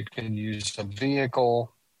 You can use a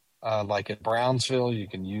vehicle, like in Brownsville. You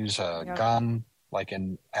can use a gun, like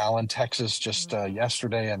in Allen, Texas, just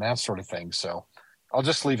yesterday, and that sort of thing. So I'll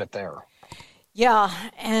just leave it there. Yeah,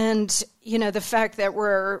 and you know, the fact that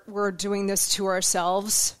we're doing this to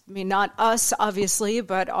ourselves. I mean, not us, obviously,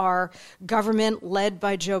 but our government led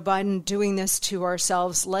by Joe Biden doing this to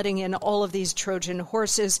ourselves, letting in all of these Trojan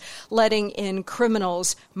horses, letting in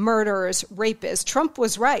criminals, murderers, rapists. Trump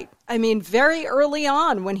was right. I mean, very early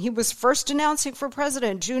on when he was first announcing for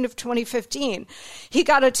president, June of 2015, he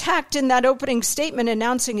got attacked in that opening statement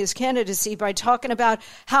announcing his candidacy by talking about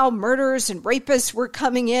how murderers and rapists were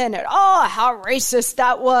coming in and, oh, how racist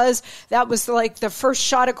that was. That was like the first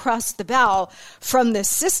shot across the bow from the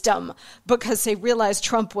system, because they realized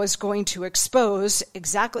Trump was going to expose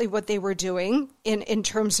exactly what they were doing in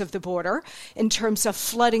terms of the border, in terms of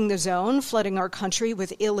flooding the zone, flooding our country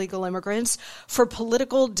with illegal immigrants for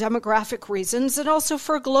political, demographic reasons, and also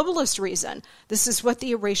for a globalist reason. This is what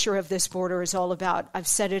the erasure of this border is all about. I've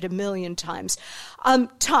said it a million times.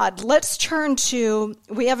 Todd, let's turn to,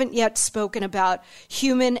 we haven't yet spoken about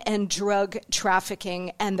human and drug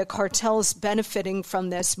trafficking and the cartels benefiting from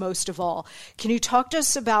this most of all. Can you talk to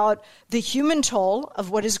us about the human toll of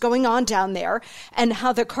what is going on down there and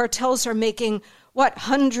how the cartels are making,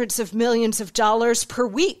 hundreds of millions of dollars per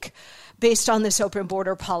week based on this open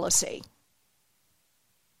border policy?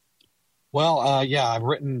 Well, I've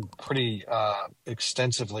written pretty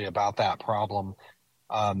extensively about that problem.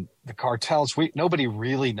 The cartels, nobody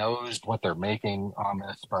really knows what they're making on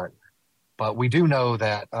this, but we do know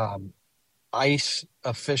that ICE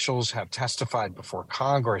officials have testified before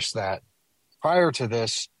Congress that prior to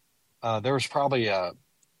this, there was probably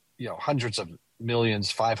hundreds of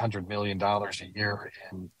millions, $500 million a year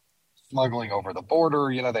in smuggling over the border.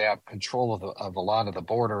 You know, they have control of a lot of the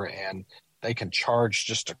border, and they can charge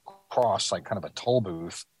just to cross, like kind of a toll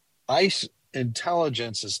booth. ICE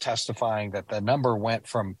intelligence is testifying that the number went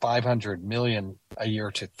from 500 million a year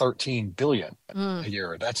to 13 billion a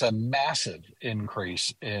year. That's a massive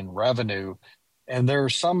increase in revenue. And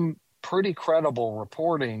there's some pretty credible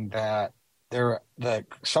reporting that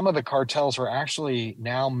some of the cartels are actually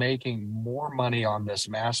now making more money on this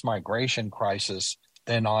mass migration crisis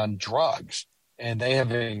than on drugs. And they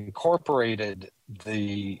have incorporated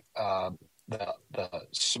the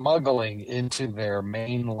smuggling into their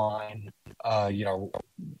mainline,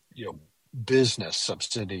 business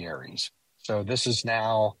subsidiaries. So this is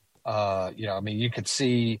now, you could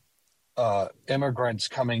see immigrants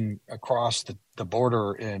coming across the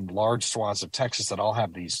border in large swaths of Texas that all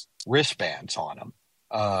have these wristbands on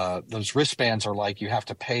them. Those wristbands are like you have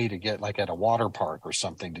to pay to get, like at a water park or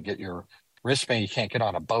something, to get your wristband. You can't get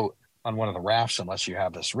on a boat on one of the rafts unless you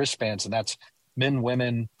have this wristbands, and that's men,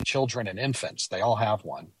 women, children, and infants. They all have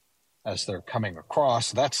one as they're coming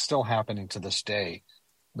across. That's still happening to this day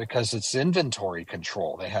because it's inventory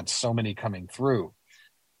control. They had so many coming through.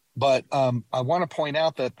 But I want to point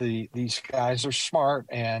out that these guys are smart,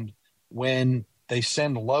 and when they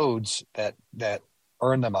send loads that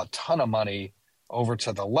earn them a ton of money over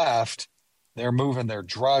to the left, they're moving their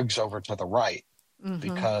drugs over to the right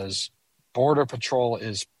because Border Patrol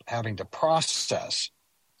is having to process.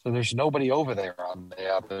 So there's nobody over there on the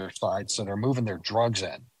other side. So they're moving their drugs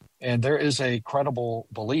in. And there is a credible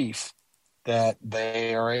belief that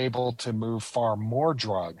they are able to move far more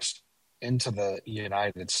drugs into the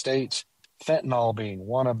United States, fentanyl being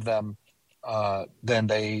one of them, than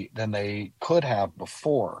they could have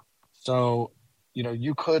before. So,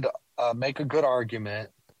 you could make a good argument,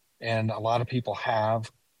 and a lot of people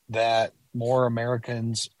have, that more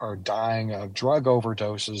Americans are dying of drug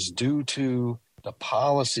overdoses due to the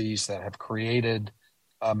policies that have created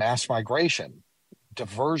mass migration,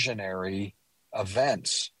 diversionary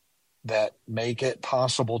events that make it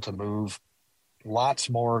possible to move lots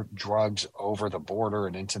more drugs over the border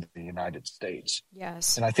and into the United States.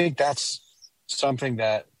 Yes. And I think that's something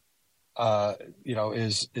that,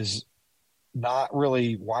 is not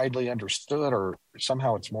really widely understood, or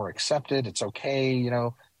somehow it's more accepted. It's okay.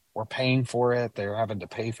 We're paying for it. They're having to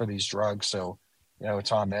pay for these drugs. So,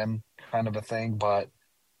 it's on them, kind of a thing. But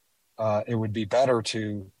it would be better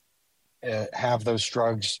to have those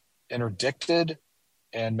drugs interdicted,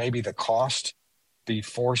 and maybe the cost be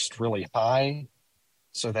forced really high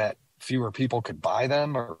so that fewer people could buy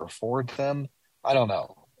them or afford them. I don't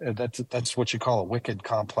know. That's what you call a wicked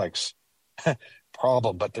complex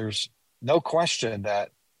problem. But there's no question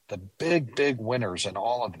that the big winners in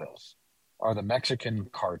all of this are the Mexican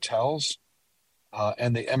cartels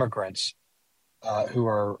and the immigrants who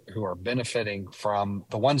are benefiting from,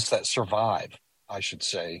 the ones that survive, I should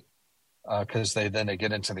say, because they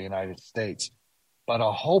get into the United States. But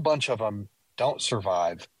a whole bunch of them don't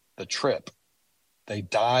survive the trip. They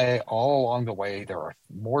die all along the way. There are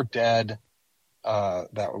more dead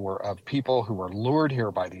that were of people who were lured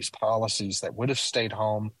here by these policies that would have stayed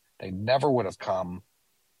home. They never would have come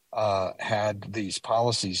had these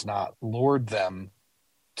policies not lured them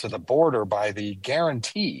to the border by the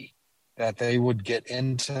guarantee that they would get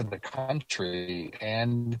into the country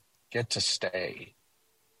and get to stay.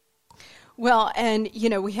 Well, and,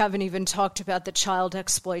 we haven't even talked about the child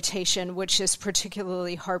exploitation, which is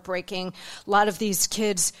particularly heartbreaking. A lot of these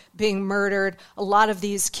kids being murdered, a lot of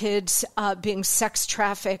these kids being sex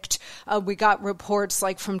trafficked. We got reports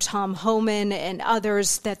like from Tom Homan and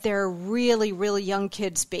others that they're really, really young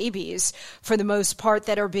kids, babies, for the most part,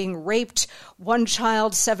 that are being raped. One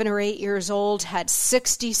child, 7 or 8 years old, had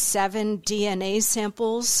 67 DNA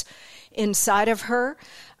samples inside of her.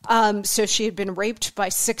 So she had been raped by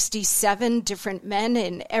 67 different men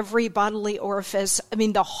in every bodily orifice. I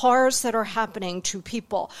mean, the horrors that are happening to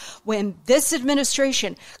people when this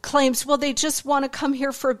administration claims, well, they just want to come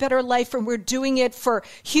here for a better life and we're doing it for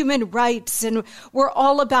human rights and we're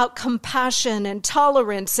all about compassion and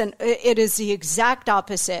tolerance. And it is the exact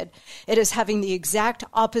opposite. It is having the exact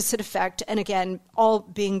opposite effect. And again, all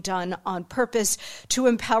being done on purpose to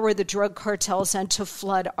empower the drug cartels and to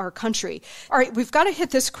flood our country. All right, we've got to hit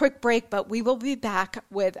this quick break, but we will be back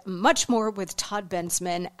with much more with Todd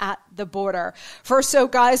Bensman at the border. First, so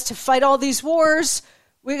guys, to fight all these wars,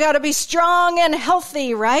 we got to be strong and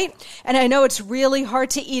healthy, right? And I know it's really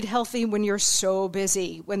hard to eat healthy when you're so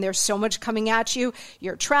busy, when there's so much coming at you.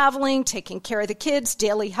 You're traveling, taking care of the kids,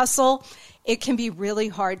 daily hustle. It can be really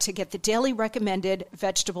hard to get the daily recommended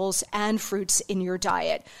vegetables and fruits in your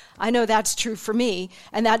diet. I know that's true for me,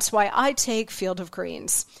 and that's why I take Field of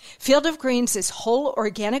Greens. Field of Greens is whole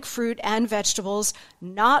organic fruit and vegetables,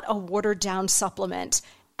 not a watered-down supplement.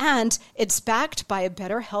 And it's backed by a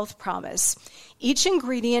better health promise. Each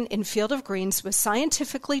ingredient in Field of Greens was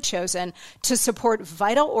scientifically chosen to support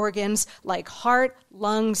vital organs like heart,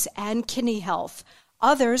 lungs, and kidney health.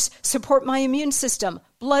 Others support my immune system,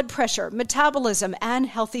 blood pressure, metabolism, and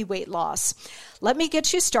healthy weight loss. Let me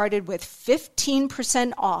get you started with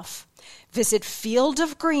 15% off. Visit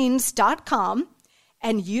fieldofgreens.com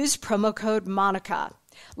and use promo code Monica.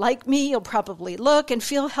 Like me, you'll probably look and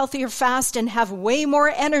feel healthier fast and have way more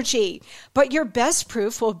energy. But your best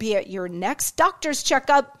proof will be at your next doctor's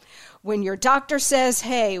checkup when your doctor says,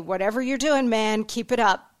 hey, whatever you're doing, man, keep it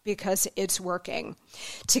up, because it's working.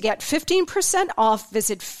 To get 15% off,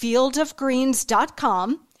 visit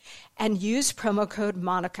fieldofgreens.com and use promo code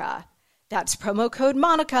Monica. That's promo code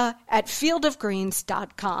Monica at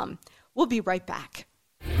fieldofgreens.com. We'll be right back.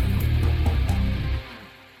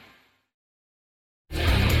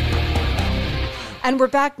 And we're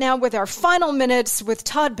back now with our final minutes with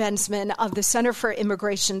Todd Bensman of the Center for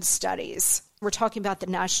Immigration Studies. We're talking about the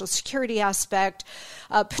national security aspect,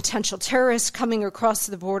 potential terrorists coming across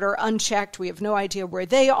the border unchecked. We have no idea where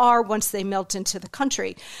they are once they melt into the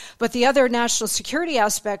country. But the other national security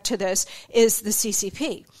aspect to this is the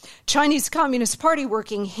CCP, Chinese Communist Party,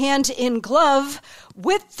 working hand in glove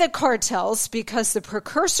with the cartels because the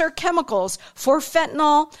precursor chemicals for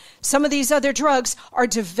fentanyl, some of these other drugs, are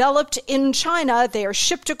developed in China. They are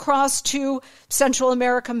shipped across to Central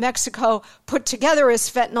America, Mexico, put together as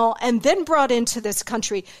fentanyl, and then brought into this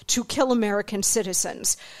country to kill American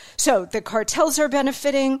citizens. So the cartels are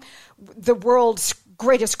benefiting, the world's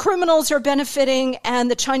greatest criminals are benefiting,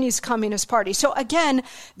 and the Chinese Communist Party. So again,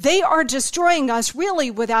 they are destroying us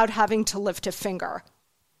really without having to lift a finger.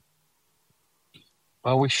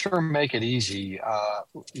 Well, we sure make it easy.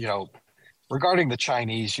 Regarding the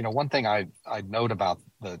Chinese, one thing I'd note about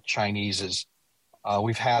the Chinese is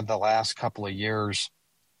we've had the last couple of years,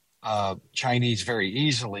 Chinese very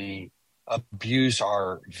easily abuse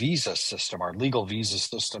our visa system, our legal visa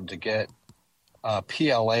system, to get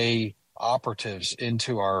PLA operatives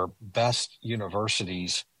into our best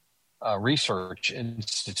universities, research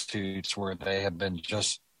institutes, where they have been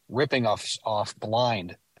just ripping off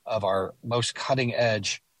blind of our most cutting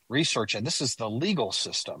edge research. And this is the legal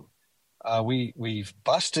system. We've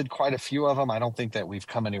busted quite a few of them. I don't think that we've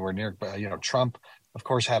come anywhere near, Trump, of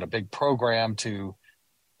course, had a big program to,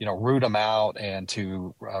 root them out and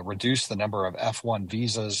to reduce the number of F-1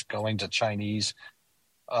 visas going to Chinese.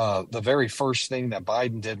 The very first thing that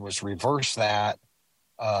Biden did was reverse that,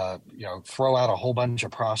 throw out a whole bunch of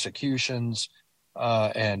prosecutions,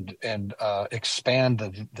 and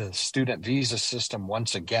expand the student visa system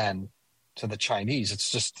once again to the Chinese. It's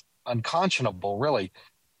just unconscionable, really.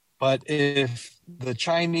 But if the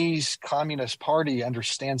Chinese Communist Party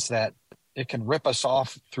understands that it can rip us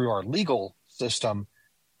off through our legal system,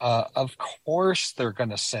 of course they're going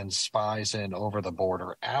to send spies in over the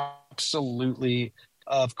border. Absolutely,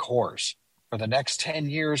 of course. For the next 10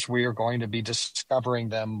 years, we are going to be discovering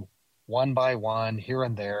them one by one here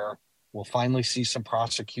and there. We'll finally see some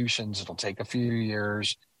prosecutions. It'll take a few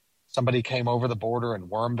years. Somebody came over the border and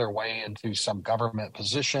wormed their way into some government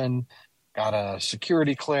position, got a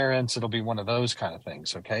security clearance. It'll be one of those kind of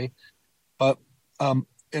things, okay? But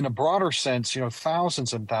in a broader sense,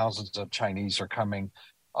 thousands and thousands of Chinese are coming.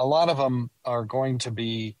 A lot of them are going to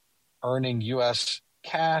be earning U.S.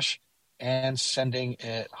 cash and sending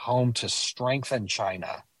it home to strengthen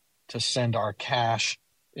China, to send our cash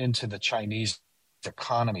into the Chinese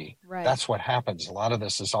economy. Right. That's what happens. A lot of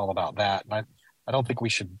this is all about that. And I don't think we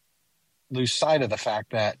should lose sight of the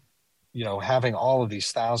fact that, having all of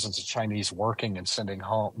these thousands of Chinese working and sending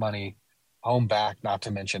money home back, not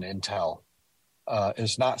to mention intel,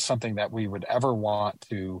 is not something that we would ever want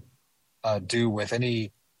to do with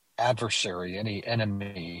any adversary, any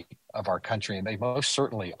enemy of our country. And they most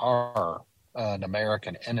certainly are an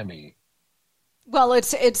American enemy. Well,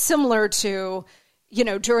 it's similar to,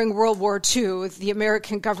 during World War II, the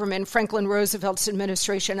American government, Franklin Roosevelt's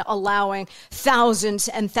administration, allowing thousands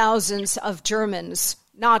and thousands of Germans,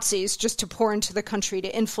 Nazis, just to pour into the country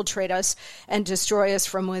to infiltrate us and destroy us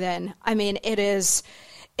from within. I mean,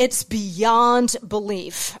 it's beyond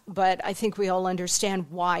belief, but I think we all understand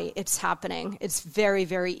why it's happening. It's very,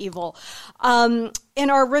 very evil. In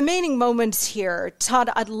our remaining moments here, Todd,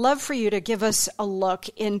 I'd love for you to give us a look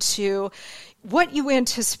into what you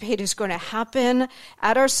anticipate is going to happen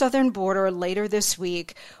at our southern border later this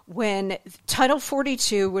week when Title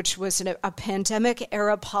 42, which was a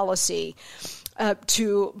pandemic-era policy,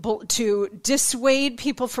 to dissuade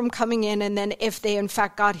people from coming in, and then if they in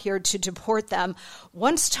fact got here, to deport them.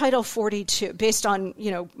 Once Title 42, based on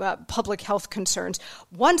public health concerns,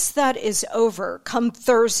 once that is over, come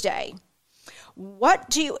Thursday, what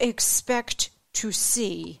do you expect to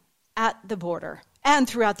see at the border and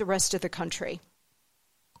throughout the rest of the country?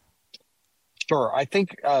 Sure, I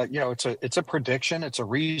think it's a prediction. It's a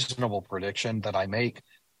reasonable prediction that I make.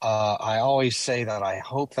 I always say that I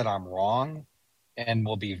hope that I'm wrong, and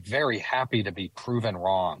will be very happy to be proven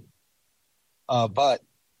wrong. But,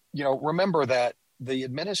 remember that the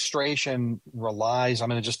administration relies, I'm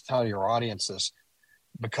going to just tell your audience this,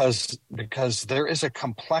 because there is a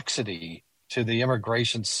complexity to the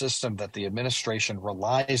immigration system that the administration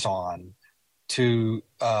relies on to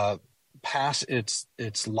pass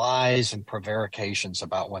its lies and prevarications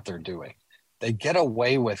about what they're doing. They get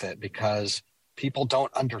away with it because people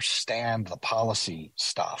don't understand the policy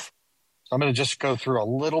stuff. I'm going to just go through a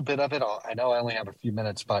little bit of it. I know I only have a few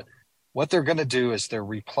minutes, but what they're going to do is they're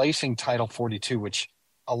replacing Title 42, which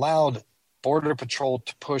allowed Border Patrol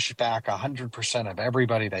to push back 100% of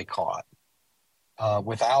everybody they caught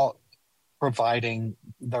without providing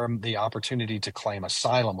them the opportunity to claim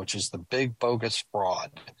asylum, which is the big bogus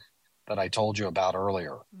fraud that I told you about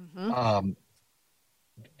earlier. Mm-hmm.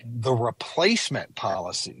 The replacement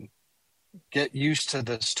policy, get used to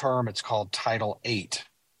this term, it's called Title 8.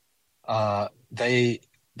 They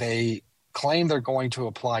claim they're going to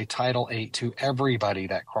apply Title 8 to everybody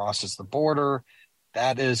that crosses the border.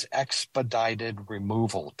 That is expedited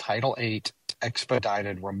removal. Title 8,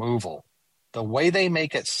 expedited removal. The way they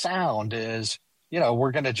make it sound is,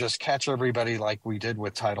 we're going to just catch everybody like we did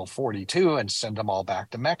with Title 42 and send them all back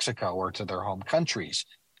to Mexico or to their home countries.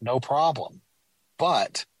 No problem.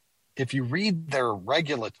 But if you read their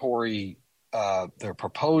their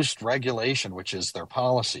proposed regulation, which is their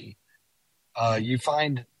policy, you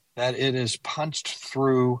find that it is punched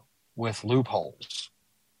through with loopholes.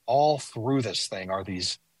 All through this thing are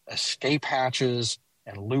these escape hatches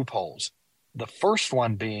and loopholes. The first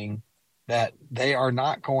one being that they are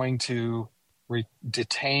not going to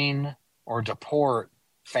detain or deport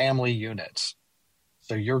family units.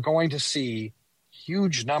 So you're going to see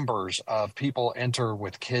huge numbers of people enter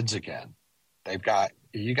with kids again. You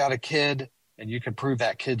got a kid and you can prove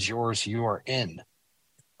that kid's yours, you are in.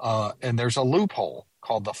 And there's a loophole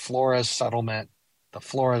called the Flores settlement, the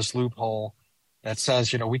Flores loophole, that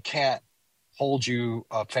says, we can't hold you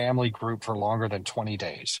a family group for longer than 20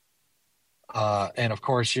 days. And of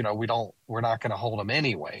course, we're not going to hold them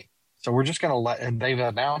anyway. So we're just going to and they've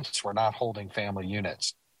announced we're not holding family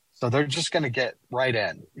units. So they're just going to get right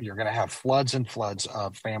in. You're going to have floods and floods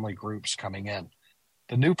of family groups coming in.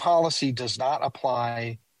 The new policy does not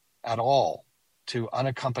apply at all to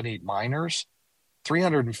unaccompanied minors.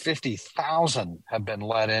 350,000 have been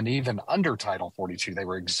let in, even under Title 42. They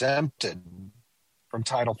were exempted from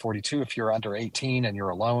Title 42. If you're under 18 and you're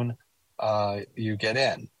alone, you get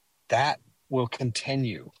in. That will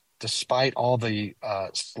continue despite all the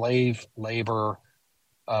slave labor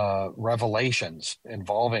revelations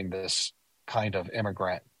involving this kind of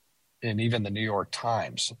immigrant in even the New York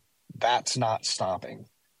Times. That's not stopping.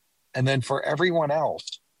 And then for everyone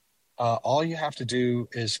else, all you have to do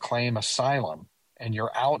is claim asylum, and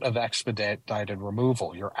you're out of expedited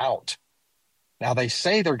removal. You're out. Now, they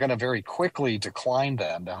say they're going to very quickly decline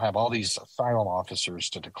them. They'll have all these asylum officers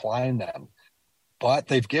to decline them, but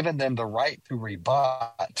they've given them the right to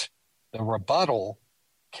rebut. The rebuttal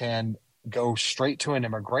can go straight to an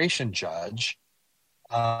immigration judge,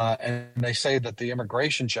 and they say that the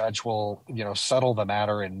immigration judge will, settle the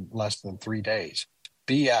matter in less than 3 days.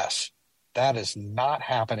 BS. That is not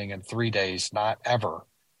happening in 3 days, not ever.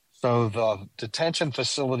 So the detention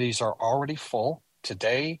facilities are already full.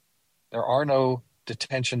 Today, there are no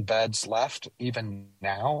detention beds left, even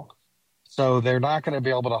now. So they're not going to be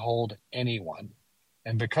able to hold anyone.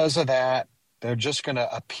 And because of that, they're just going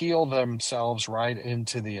to appeal themselves right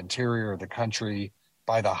into the interior of the country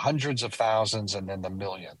by the hundreds of thousands and then the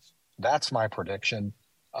millions. That's my prediction.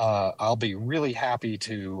 I'll be really happy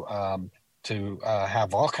to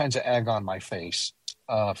have all kinds of egg on my face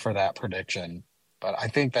for that prediction. But I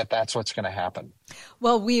think that that's what's going to happen.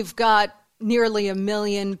 Well, we've got nearly 1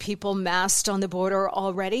 million people massed on the border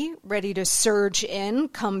already, ready to surge in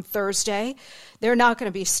come Thursday. They're not going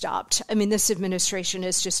to be stopped. I mean, this administration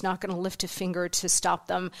is just not going to lift a finger to stop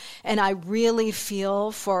them. And I really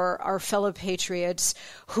feel for our fellow patriots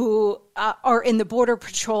who are in the Border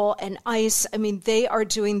Patrol and ICE. I mean, they are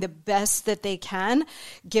doing the best that they can,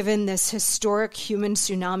 given this historic human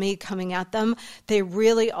tsunami coming at them. They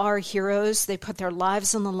really are heroes. They put their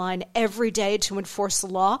lives on the line every day to enforce the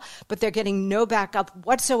law, but they're getting no backup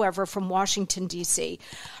whatsoever from Washington, D.C.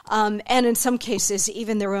 And in some cases,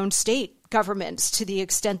 even their own state governments, to the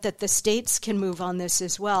extent that the states can move on this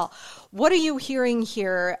as well. What are you hearing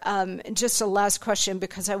here? Just a last question,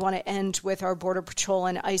 because I want to end with our Border Patrol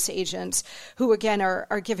and ICE agents who, again,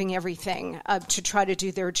 are giving everything to try to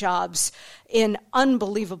do their jobs in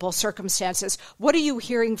unbelievable circumstances. What are you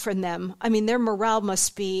hearing from them? I mean, their morale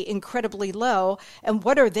must be incredibly low. And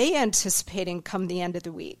what are they anticipating come the end of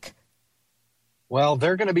the week? Well,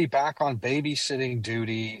 they're going to be back on babysitting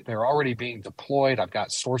duty. They're already being deployed. I've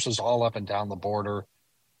got sources all up and down the border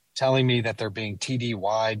telling me that they're being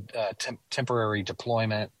TD-wide, temporary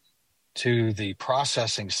deployment to the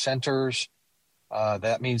processing centers.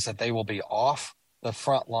 That means that they will be off the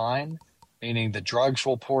front line, meaning the drugs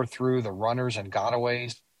will pour through the runners and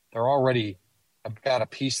gotaways. I've got a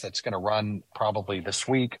piece that's going to run probably this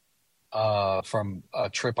week from a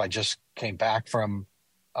trip I just came back from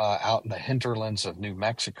out in the hinterlands of New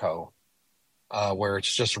Mexico, where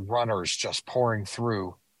it's just runners just pouring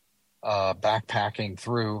through, backpacking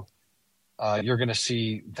through. You're going to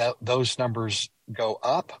see those numbers go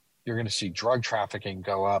up. You're going to see drug trafficking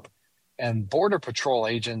go up, and Border Patrol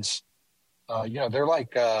agents, they're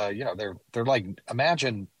like, they're like,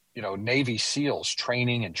 imagine, Navy SEALs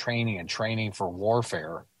training for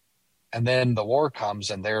warfare, and then the war comes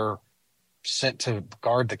and they're sent to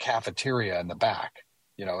guard the cafeteria in the back.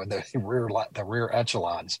 In the rear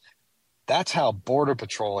echelons. That's how Border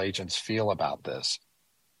Patrol agents feel about this.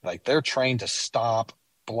 Like, they're trained to stop,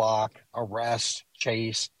 block, arrest,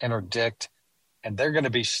 chase, interdict, and they're going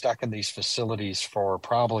to be stuck in these facilities for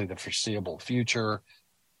probably the foreseeable future,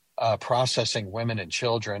 processing women and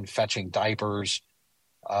children, fetching diapers,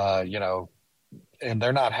 and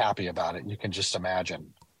they're not happy about it. You can just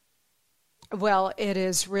imagine. Well, it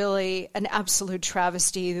is really an absolute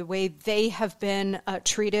travesty the way they have been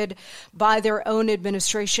treated by their own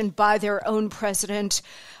administration, by their own president.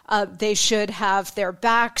 They should have their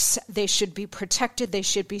backs. They should be protected. They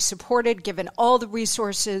should be supported, given all the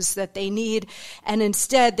resources that they need. And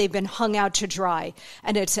instead, they've been hung out to dry.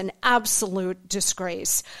 And it's an absolute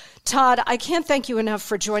disgrace. Todd, I can't thank you enough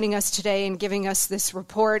for joining us today and giving us this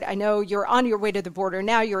report. I know you're on your way to the border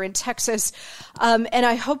now. You're in Texas. And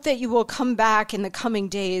I hope that you will come back in the coming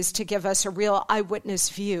days to give us a real eyewitness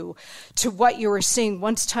view to what you are seeing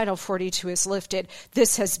once Title 42 is lifted.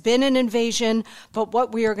 This has been an invasion, but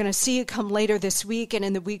what we are going to see come later this week and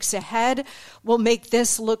in the weeks ahead will make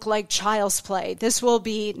this look like child's play. This will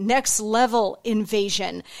be next level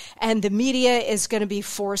invasion, and the media is going to be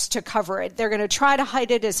forced to cover it. They're going to try to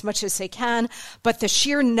hide it as much as they can, but the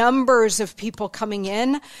sheer numbers of people coming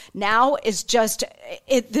in now is just,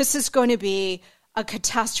 this is going to be a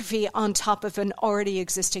catastrophe on top of an already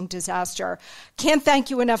existing disaster. Can't thank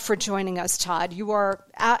you enough for joining us, Todd. You are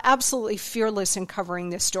absolutely fearless in covering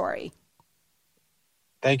this story.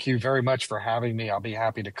 Thank you very much for having me. I'll be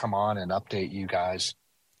happy to come on and update you guys.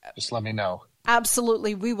 Just let me know.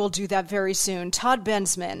 Absolutely. We will do that very soon. Todd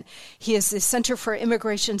Bensman, he is the Center for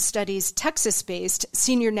Immigration Studies, Texas-based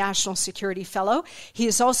Senior National Security Fellow. He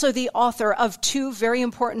is also the author of two very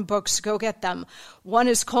important books. Go get them. One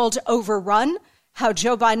is called Overrun, how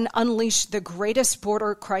Joe Biden unleashed the greatest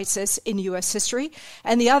border crisis in U.S. history.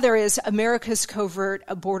 And the other is America's covert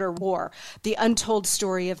border war, the untold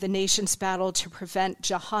story of the nation's battle to prevent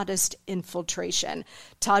jihadist infiltration.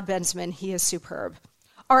 Todd Bensman, he is superb.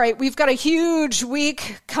 All right, we've got a huge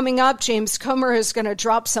week coming up. James Comer is going to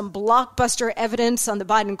drop some blockbuster evidence on the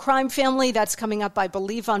Biden crime family. That's coming up, I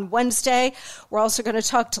believe, on Wednesday. We're also going to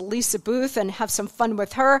talk to Lisa Booth and have some fun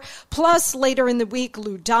with her. Plus, later in the week,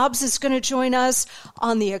 Lou Dobbs is going to join us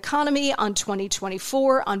on the economy, on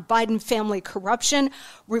 2024, on Biden family corruption.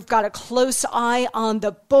 We've got a close eye on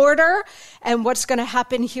the border and what's going to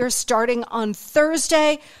happen here starting on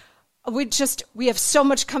Thursday. We have so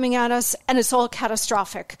much coming at us, and it's all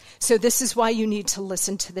catastrophic. So this is why you need to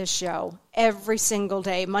listen to this show every single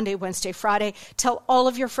day, Monday, Wednesday, Friday. Tell all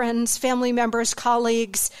of your friends, family members,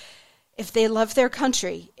 colleagues, if they love their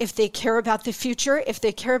country, if they care about the future, if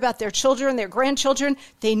they care about their children, their grandchildren,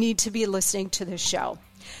 they need to be listening to this show.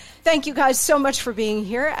 Thank you guys so much for being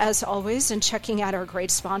here, as always, and checking out our great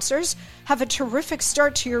sponsors. Have a terrific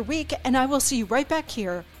start to your week, and I will see you right back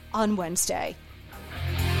here on Wednesday.